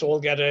for us to all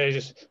get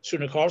a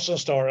Sune Carlson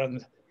star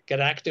and get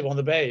active on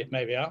the bay,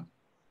 maybe, huh?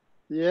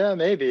 Yeah,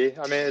 maybe.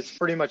 I mean, it's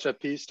pretty much a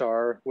P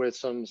star with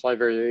some slight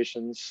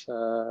variations.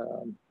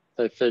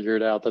 They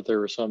figured out that there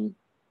were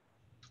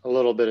a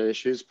little bit of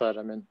issues, but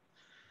I mean,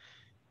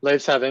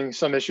 Leif's having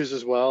some issues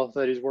as well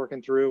that he's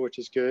working through, which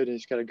is good.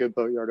 He's got a good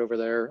boatyard over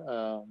there.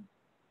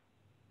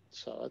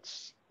 So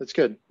it's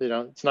good.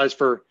 It's nice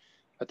for,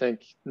 I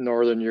think,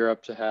 Northern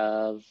Europe to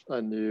have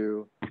a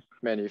new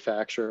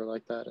manufacturer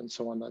like that and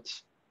someone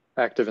that's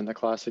active in the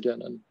class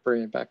again and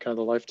bringing back kind of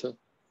the life to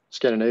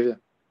Scandinavia.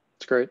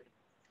 It's great.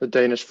 The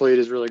Danish fleet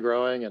is really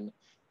growing. And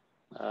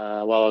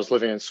while I was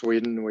living in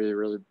Sweden, we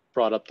really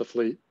brought up the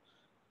fleet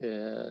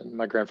in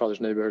my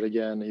grandfather's neighborhood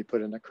again. He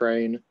put in a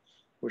crane,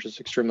 which is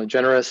extremely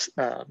generous.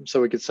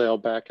 So we could sail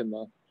back in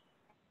the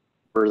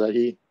river that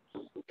he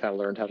kind of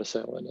learned how to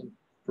sail in and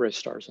race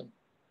stars in.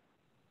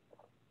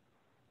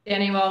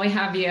 Danny, while we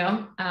have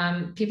you,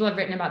 people have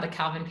written about the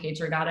Calvin Page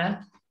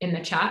Regatta in the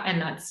chat,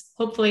 and that's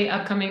hopefully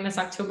upcoming this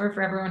October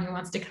for everyone who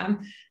wants to come.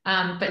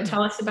 But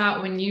tell us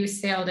about when you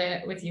sailed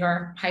it with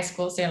your high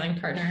school sailing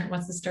partner.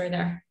 What's the story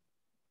there?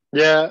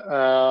 Yeah,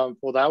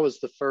 well, that was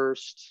the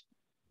first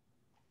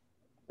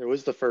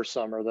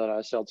summer that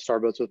I sailed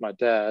starboats with my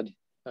dad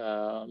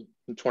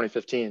in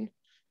 2015.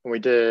 And we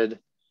did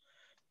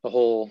the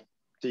whole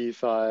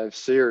D5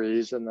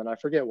 series. And then I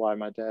forget why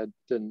my dad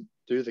didn't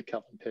do the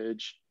Calvin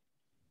Page.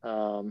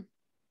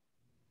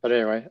 But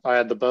anyway, I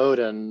had the boat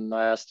and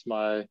I asked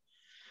my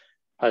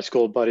high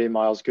school buddy,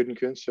 Miles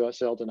Goodenkunst, who I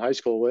sailed in high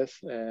school with,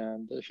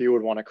 and if he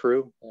would want a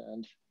crew.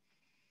 And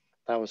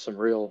that was I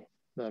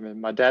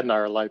mean, my dad and I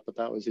are light, but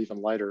that was even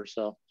lighter.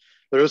 So,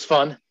 but it was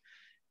fun.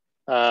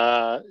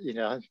 Doug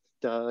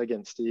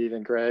and Steve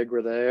and Greg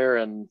were there,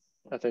 and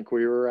I think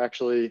we were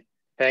actually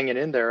hanging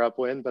in there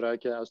upwind. But I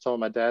was telling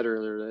my dad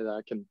earlier today that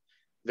I can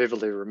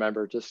vividly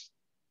remember just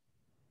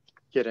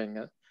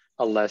getting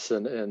a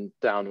lesson in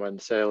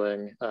downwind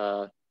sailing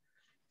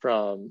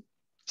from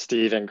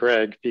Steve and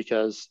Greg,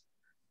 because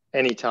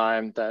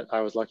anytime that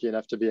I was lucky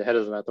enough to be ahead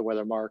of them at the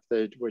weather mark,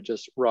 they would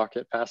just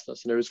rocket past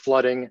us. And it was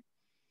flooding,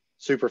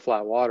 super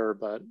flat water,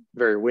 but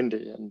very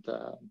windy, and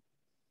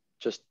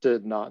just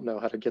did not know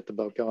how to get the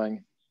boat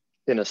going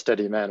in a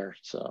steady manner.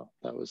 So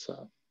that was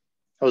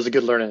a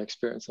good learning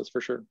experience, that's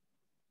for sure.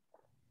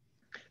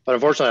 But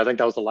unfortunately, I think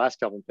that was the last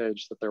Calvin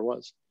Page that there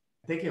was.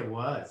 I think it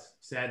was,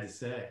 sad to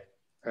say.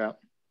 Yeah.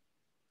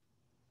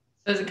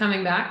 So is it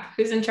coming back?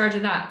 Who's in charge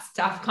of that?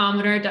 Staff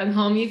Commodore Doug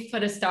Holm, you've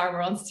put a Star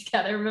Worlds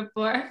together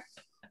before.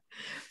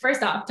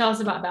 First off, tell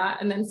us about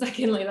that. And then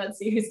secondly, let's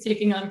see who's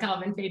taking on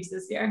Calvin Page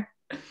this year.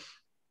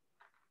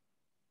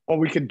 Well,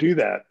 we can do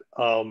that.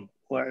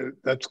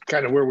 That's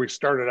kind of where we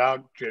started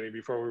out, Jenny,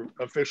 before we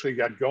officially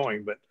got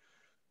going. But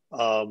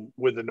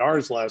with the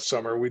NARS last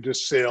summer, we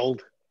just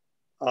sailed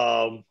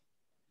from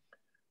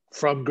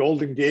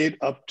Golden Gate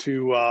up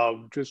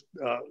to just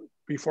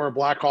before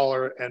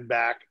Blackhauler and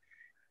back.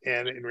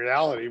 And in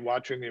reality,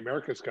 watching the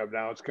America's Cup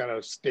now, it's kind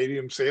of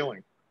stadium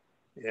sailing.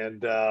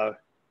 And,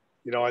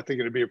 you know, I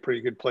think it'd be a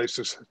pretty good place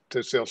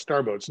to sail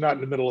starboats, not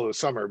in the middle of the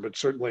summer, but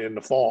certainly in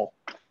the fall.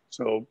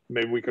 So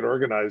maybe we could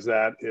organize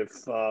that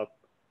if the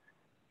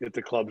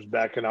club's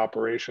back in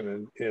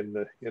operation in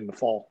the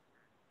fall.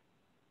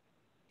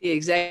 The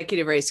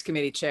executive race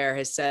committee chair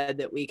has said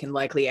that we can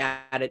likely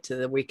add it to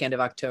the weekend of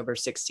October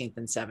 16th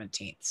and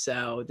 17th.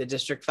 So the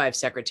District 5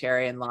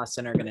 secretary and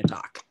Lawson are going to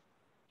talk.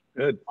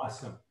 Good.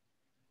 Awesome.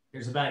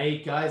 There's about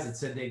 8 guys that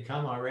said they'd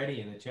come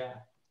already in the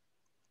chat.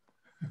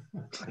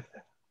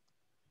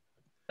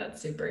 That's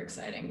super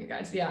exciting, you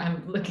guys. Yeah,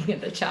 I'm looking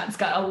at the chat. It's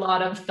got a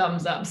lot of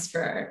thumbs ups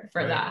for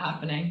that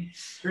happening.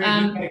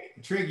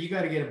 Trig, you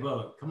got to get a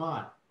boat. Come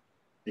on.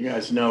 You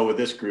guys know with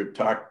this group,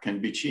 talk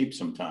can be cheap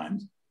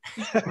sometimes.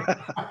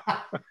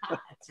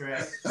 That's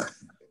right.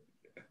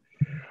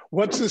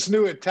 What's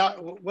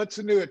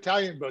the new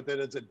Italian boat that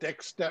has a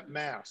deck step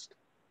mast?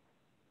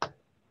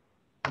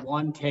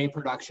 1K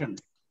production.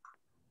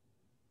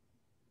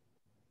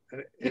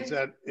 Is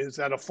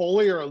that a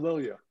Foley or a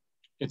Lilia?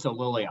 It's a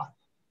Lilia.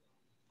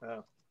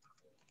 Oh.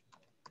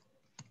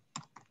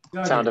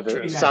 Sound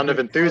of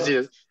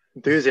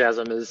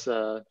enthusiasm is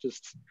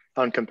just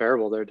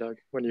uncomparable there, Doug.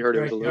 When you heard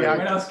it was a Lilia. Yeah,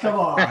 what else? Come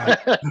on.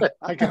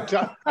 I can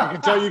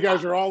tell you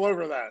guys are all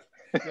over that.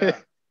 Yeah.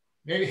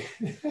 Maybe.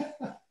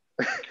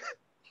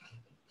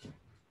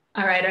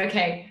 All right,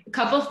 okay. A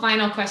couple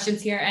final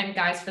questions here. And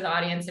guys, for the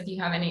audience, if you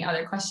have any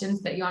other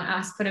questions that you want to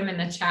ask, put them in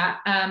the chat.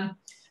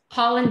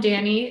 Paul and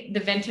Danny, the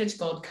Vintage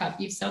Gold Cup,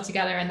 you've sailed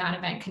together in that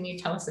event. Can you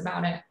tell us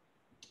about it,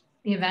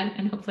 the event?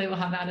 And hopefully we'll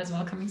have that as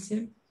well coming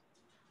soon.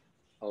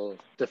 I'll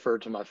defer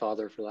to my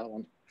father for that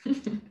one.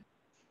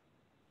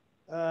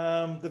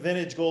 The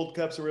Vintage Gold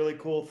Cup's a really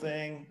cool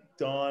thing.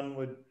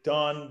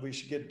 We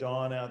should get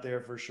Dawn out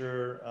there for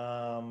sure.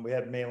 We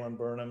had Malin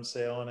Burnham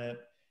sailing it.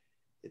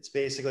 It's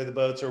basically the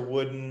boats are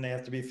wooden. They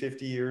have to be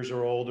 50 years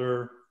or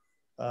older.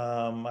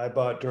 I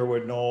bought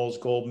Durwood Knowles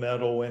gold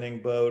medal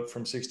winning boat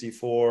from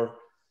 '64.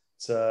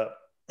 It's a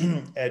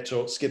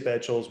Skip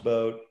Etchell's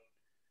boat,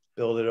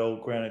 built at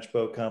Old Greenwich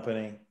Boat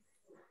Company.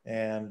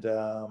 And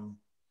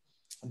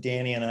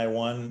Danny and I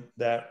won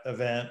that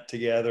event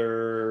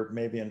together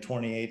maybe in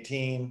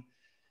 2018.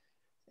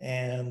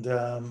 And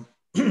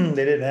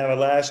they didn't have it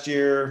last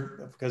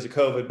year because of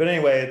COVID. But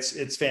anyway,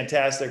 it's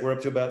fantastic. We're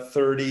up to about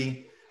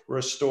 30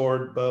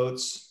 restored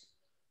boats.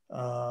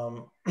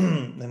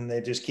 And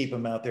they just keep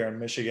them out there in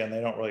Michigan.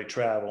 They don't really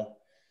travel.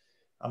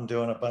 I'm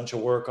doing a bunch of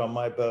work on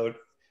my boat.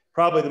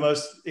 Probably the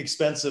most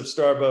expensive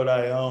star boat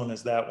I own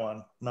is that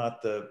one,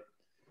 not the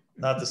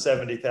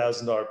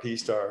 $70,000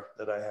 P-Star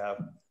that I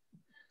have.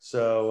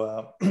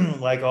 So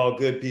like all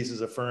good pieces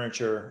of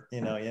furniture,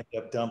 you know, you end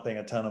up dumping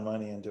a ton of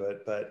money into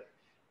it, but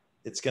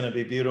it's going to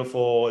be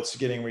beautiful. It's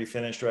getting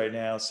refinished right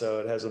now. So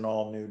it has an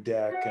all new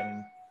deck,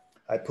 and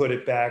I put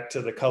it back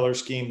to the color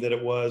scheme that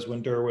it was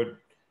when Durwood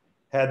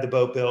had the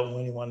boat built and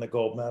when he won the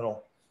gold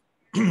medal,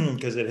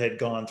 because it had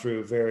gone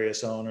through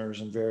various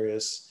owners and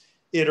various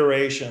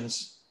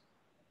iterations.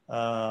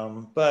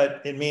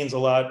 But it means a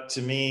lot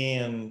to me,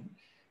 and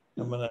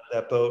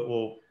that boat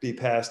will be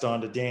passed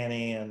on to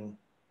Danny. And,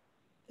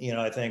 you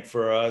know, I think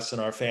for us and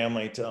our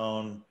family to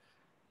own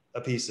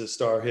a piece of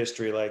star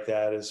history like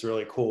that is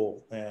really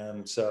cool.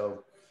 And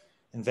so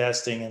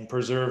investing and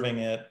preserving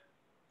it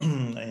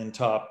in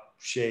top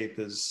shape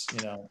is,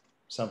 you know,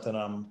 something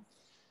I'm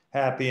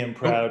happy and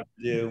proud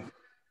to do.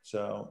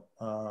 So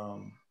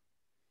hopefully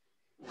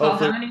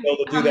we'll be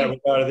able to do that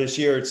out of this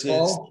year. It's the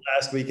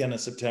last weekend of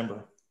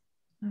September.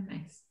 Oh,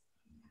 nice.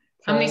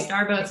 How many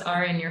starboats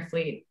are in your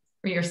fleet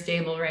or your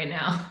stable right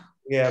now?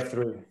 We have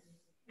 3.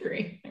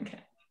 3, okay.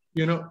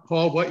 You know,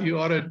 Paul, what you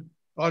ought to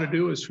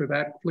do is for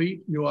that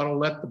fleet, you ought to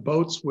let the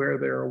boats wear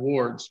their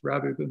awards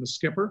rather than the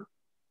skipper,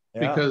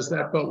 because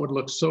that boat would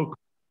look so cool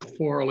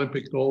for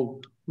Olympic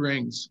gold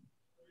rings.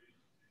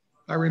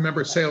 I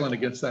remember sailing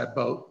against that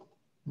boat.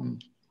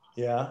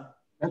 Yeah.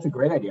 That's a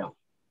great idea.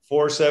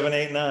 4, 7,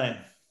 8, 9.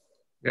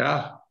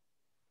 Yeah.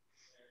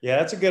 Yeah,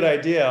 that's a good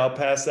idea. I'll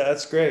pass that.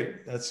 That's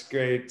great. That's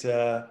great.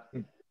 I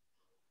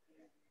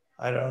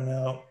don't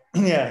know.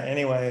 Yeah,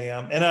 anyway.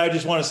 And I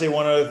just want to say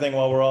one other thing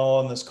while we're all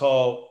on this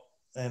call.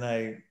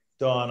 And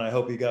Dawn, I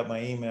hope you got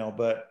my email,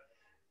 but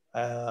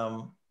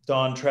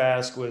Dawn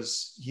Trask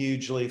was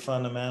hugely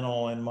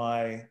fundamental in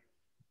my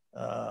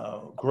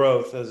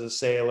growth as a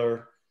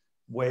sailor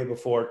way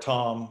before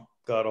Tom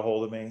got a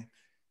hold of me.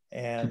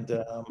 And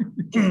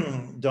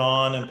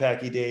Dawn and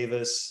Packy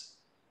Davis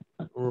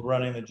were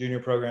running the junior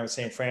program at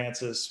St.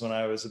 Francis when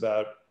I was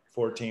about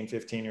 14,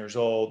 15 years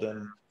old.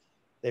 And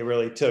they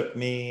really took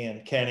me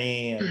and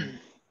Kenny and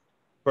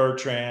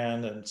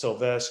Bertrand and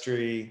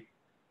Silvestri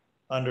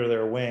under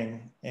their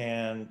wing.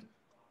 And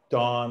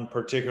Don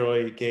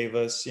particularly gave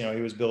us, you know,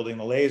 he was building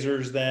the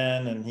lasers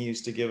then, and he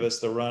used to give us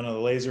the run of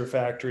the laser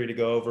factory to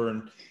go over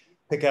and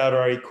pick out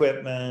our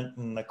equipment,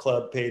 and the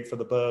club paid for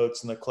the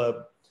boats, and the club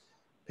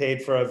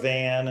paid for a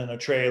van and a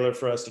trailer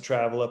for us to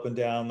travel up and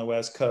down the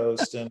West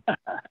Coast. And,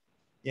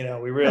 you know,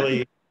 we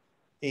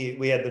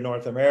had the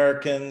North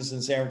Americans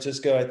in San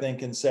Francisco, I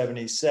think in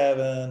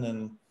 77.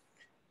 And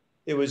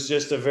it was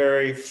just a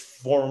very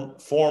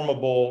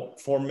formidable,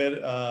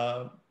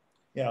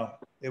 you know,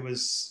 it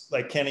was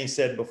like Kenny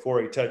said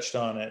before he touched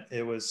on it.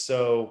 It was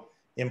so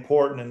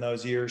important in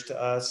those years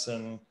to us.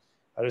 And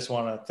I just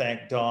want to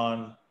thank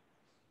Don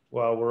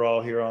while we're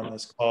all here on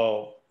this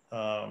call.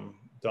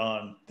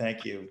 Don,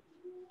 thank you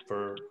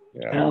for.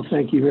 Yeah. Well,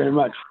 thank you very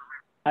much.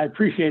 I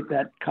appreciate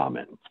that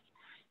comment.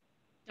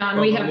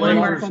 Don, we have one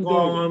more.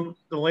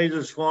 The laser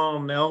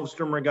slalom, the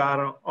Elmstrom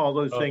Regatta, all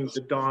those things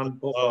that Don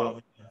pulled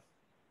off.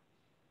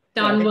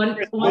 Don, one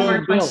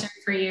more question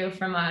for you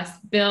from us.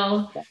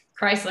 Bill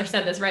Kreysler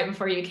said this right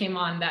before you came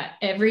on, that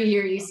every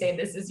year you say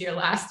this is your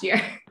last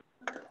year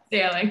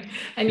sailing,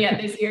 and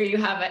yet this year you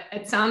have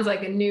it sounds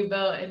like a new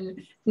boat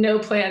and no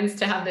plans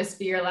to have this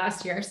be your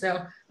last year.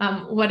 So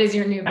what is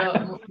your new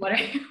boat? What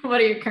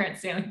are your current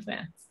sailing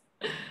plans?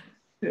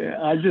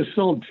 Yeah, I just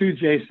sold 2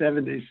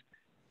 J70s,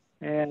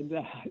 and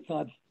I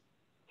thought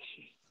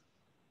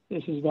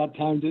this is about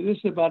time to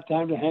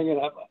hang it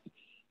up.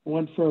 I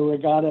went for a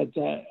regatta at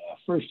the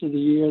first of the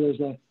year. There's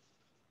a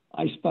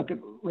ice bucket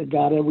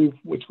regatta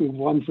which we've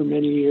won for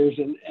many years,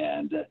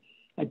 and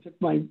I took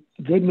my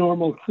good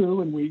normal crew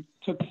and we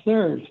took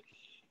third.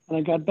 And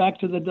I got back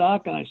to the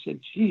dock and I said,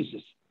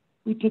 Jesus,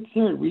 we took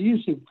third. We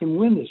usually can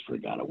win this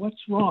regatta.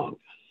 What's wrong?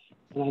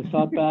 And I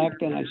thought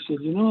back and I said,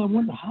 you know, I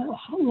wonder how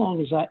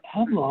long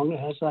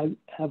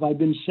have I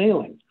been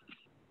sailing?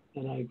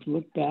 And I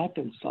looked back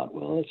and thought,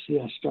 well, let's see.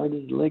 I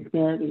started at Lake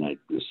Merritt and I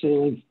was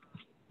sailing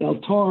El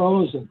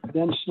Toros and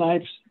then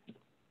Snipes.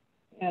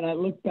 And I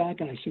looked back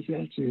and I said,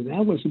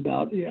 that was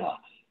about,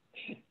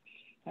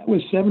 that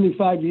was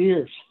 75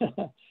 years.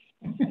 I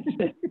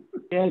said,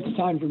 yeah, it's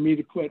time for me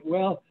to quit.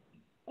 Well,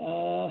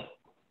 I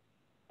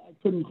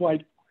couldn't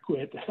quite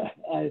quit.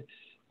 I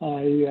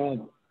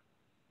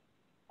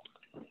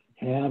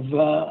have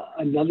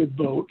another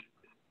boat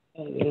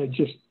that I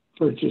just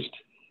purchased.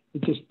 I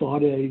just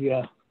bought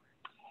a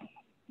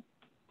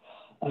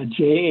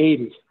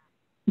J80.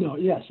 No,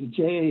 yes, a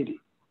J80.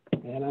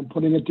 And I'm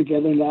putting it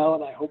together now,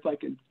 and I hope I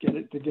can get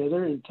it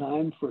together in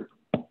time for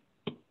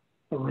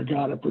a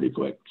regatta pretty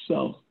quick.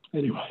 So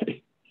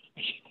anyway,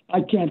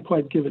 I can't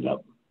quite give it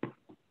up.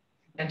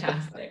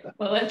 Fantastic.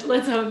 Well,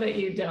 let's hope that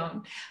you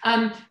don't.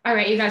 All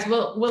right, you guys,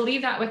 we'll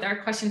leave that with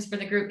our questions for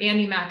the group.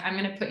 Andy Mack, I'm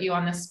going to put you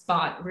on the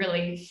spot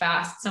really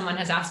fast. Someone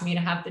has asked me to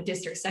have the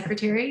district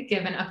secretary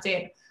give an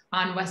update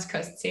on West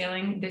Coast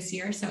sailing this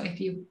year. So if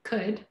you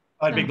could.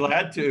 I'd be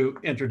glad to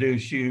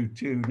introduce you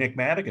to Nick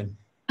Madigan.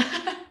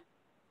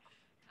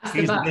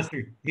 He's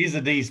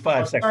the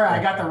D5 secretary. Sorry,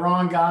 I got the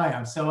wrong guy.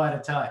 I'm so out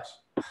of touch.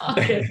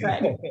 Okay,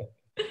 right.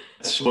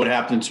 That's what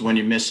happens when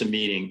you miss a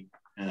meeting.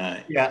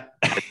 Yeah.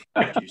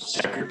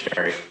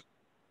 Secretary.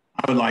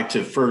 I would like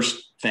to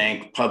first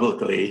thank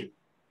publicly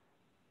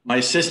my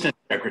assistant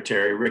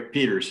secretary, Rick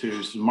Peters,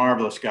 who's a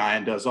marvelous guy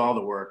and does all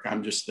the work.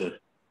 I'm just the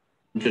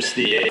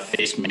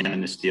face man in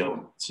this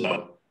deal.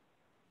 So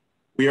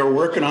we are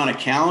working on a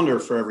calendar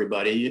for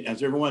everybody.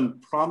 As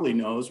everyone probably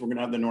knows, we're going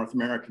to have the North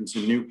Americans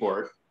in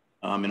Newport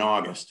in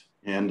August.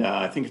 And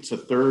I think it's the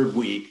third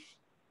week,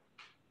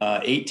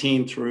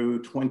 18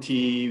 through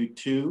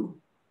 22.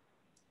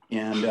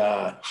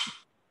 And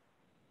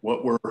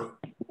what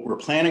we're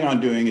planning on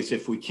doing is,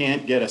 if we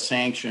can't get a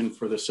sanction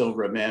for the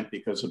silver event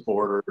because of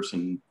borders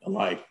and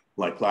like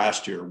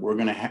last year,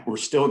 we're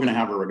still gonna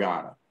have a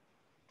regatta.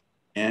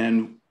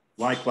 And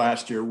like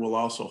last year, we'll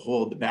also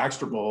hold the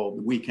Baxter Bowl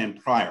the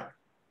weekend prior.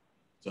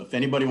 So if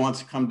anybody wants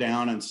to come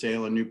down and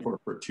sail in Newport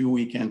for 2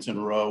 weekends in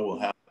a row, we'll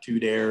have 2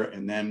 dare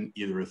and then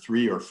either a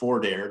 3 or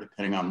 4 dare,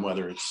 depending on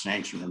whether it's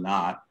sanctioned or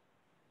not.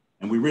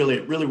 And it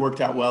really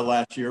worked out well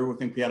last year. We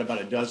think we had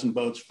about a dozen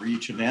boats for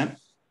each event.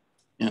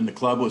 And the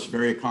club was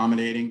very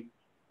accommodating.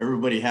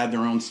 Everybody had their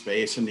own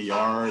space in the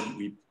yard.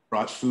 We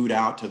brought food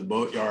out to the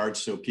boat yard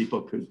so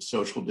people could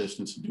social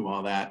distance and do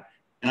all that.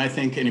 And I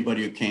think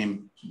anybody who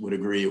came would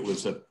agree it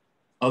was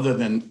other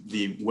than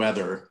the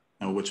weather,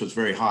 which was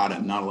very hot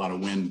and not a lot of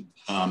wind,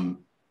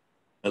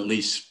 at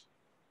least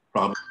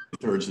probably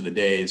 2/3 of the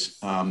days,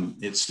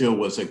 it still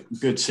was a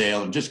good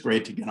sail and just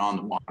great to get on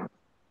the water.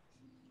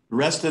 The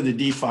rest of the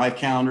D5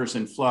 calendar's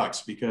in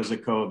flux because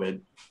of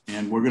COVID,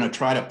 and we're going to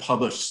try to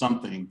publish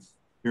something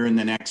here in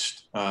the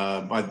next,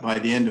 by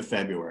the end of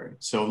February.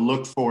 So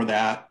look for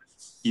that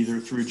either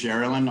through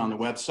Geraldine on the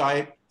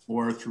website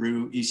or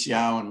through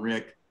ECIO and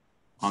Rick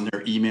on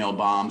their email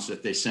bombs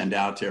that they send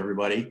out to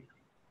everybody.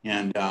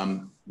 And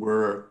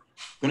we're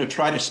going to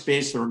try to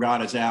space the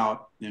regattas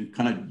out and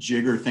kind of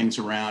jigger things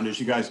around. As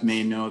you guys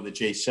may know, the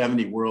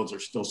J70 Worlds are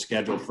still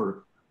scheduled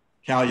for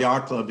Cal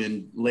Yacht Club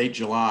in late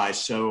July,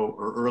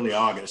 or early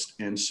August.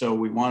 And so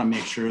we want to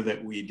make sure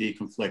that we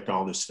deconflict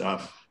all this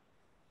stuff.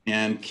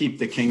 and keep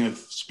the King of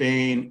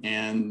Spain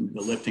and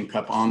the lifting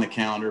cup on the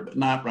calendar, but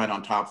not right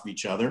on top of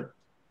each other.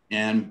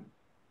 And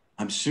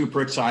I'm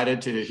super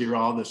excited to hear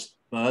all this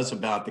buzz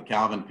about the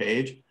Calvin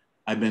Page.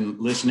 I've been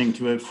listening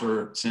to it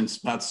since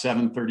about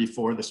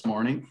 7:34 this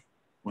morning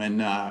when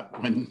Doug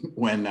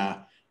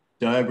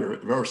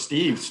or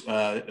Steve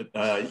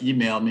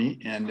emailed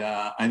me, and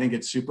I think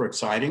it's super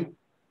exciting,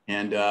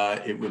 and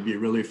it would be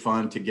really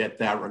fun to get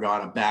that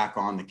regatta back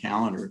on the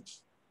calendar.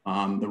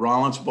 The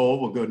Rollins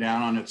Bowl will go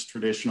down on its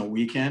traditional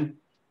weekend,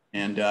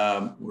 and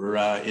we're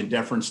in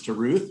deference to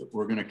Ruth,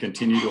 we're going to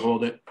continue to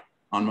hold it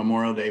on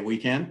Memorial Day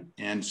weekend,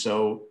 and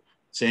so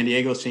San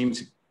Diego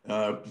seems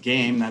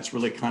game. That's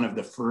really kind of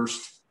the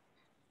first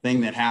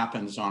thing that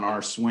happens on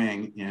our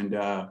swing,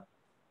 and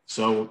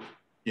so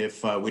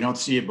if we don't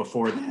see it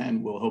before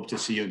then, we'll hope to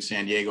see you in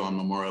San Diego on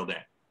Memorial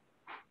Day.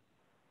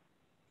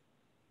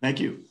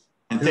 Thank you.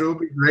 And it would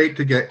be great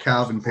to get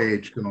Calvin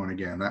Page going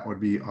again. That would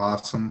be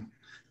awesome.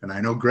 And I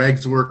know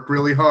Greg's worked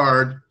really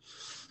hard.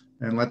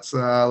 And let's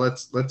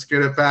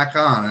get it back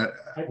on.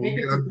 I think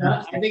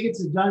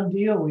it's a done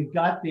deal. We've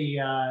got the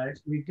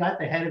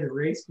head of the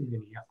race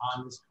committee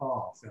on this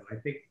call, so I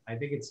think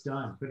it's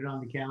done. Put it on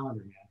the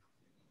calendar, man.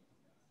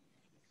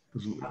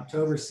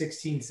 October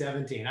 16,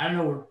 17. I don't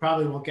know. We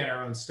probably won't get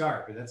our own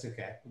start, but that's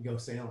okay. We go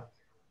sailing.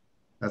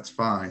 That's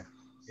fine.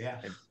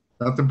 Yeah.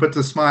 Nothing puts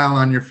a smile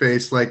on your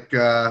face like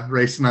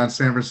racing on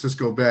San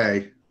Francisco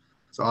Bay.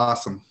 It's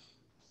awesome.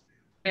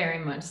 Very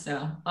much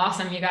so.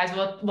 Awesome, you guys.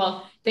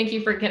 Well, thank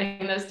you for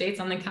getting those dates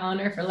on the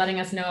calendar, for letting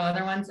us know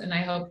other ones. And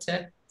I hope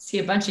to see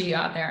a bunch of you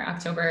out there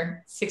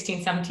October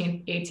 16th,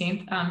 17th,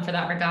 18th for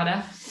that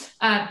regatta.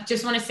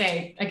 Just want to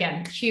say,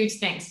 again, huge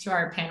thanks to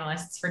our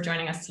panelists for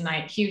joining us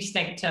tonight. Huge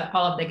thanks to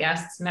all of the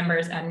guests,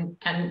 members, and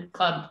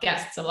club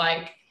guests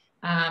alike.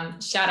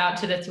 Shout out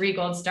to the 3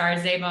 gold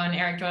stars, Zabo and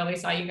Eric Doyle. We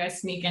saw you guys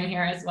sneak in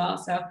here as well.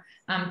 So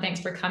thanks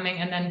for coming.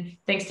 And then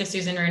thanks to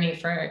Susan Rooney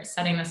for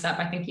setting this up.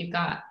 I think you've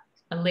got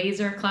a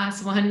laser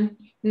class 1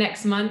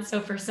 next month.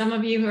 So for some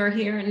of you who are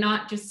here and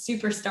not just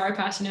super star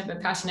passionate,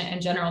 but passionate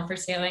in general for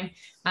sailing,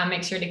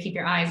 make sure to keep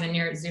your eyes and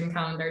your Zoom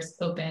calendars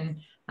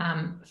open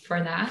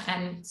for that.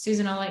 And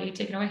Susan, I'll let you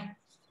take it away.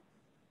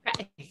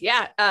 Okay.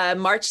 Yeah,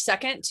 March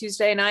 2nd,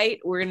 Tuesday night,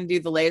 we're going to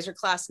do the laser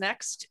class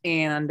next,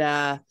 and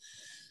going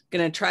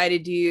to try to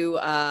do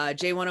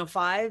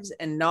J105s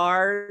and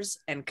NARS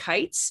and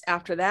kites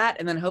after that.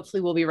 And then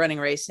hopefully we'll be running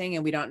racing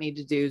and we don't need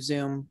to do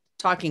Zoom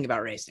talking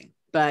about racing.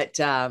 But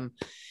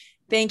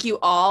thank you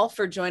all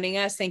for joining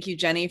us. Thank you,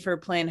 Jenny, for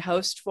playing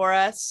host for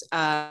us.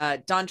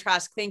 Don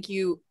Trask, thank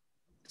you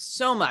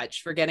so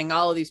much for getting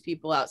all of these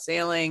people out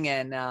sailing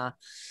and all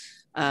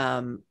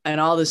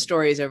the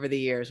stories over the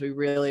years. We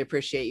really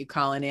appreciate you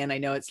calling in. I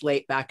know it's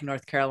late back in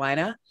North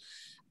Carolina.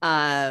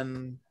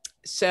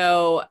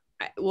 So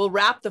we'll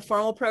wrap the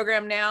formal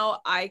program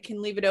now. I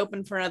can leave it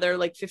open for another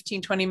like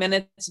 15, 20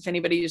 minutes. If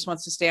anybody just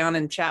wants to stay on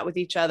and chat with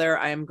each other,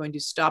 I am going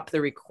to stop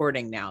the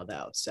recording now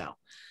though. So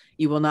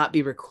you will not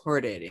be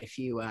recorded if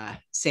you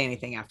say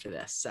anything after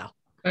this. So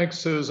thanks,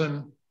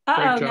 Susan.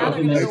 Great job.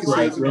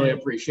 Great. Really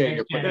appreciate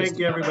your participation. Thank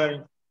you,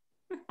 everybody.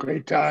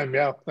 Great time.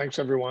 Yeah. Thanks,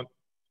 everyone.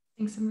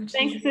 Thanks so much.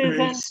 Thanks,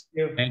 Susan.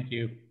 Thank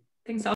you. Thanks all.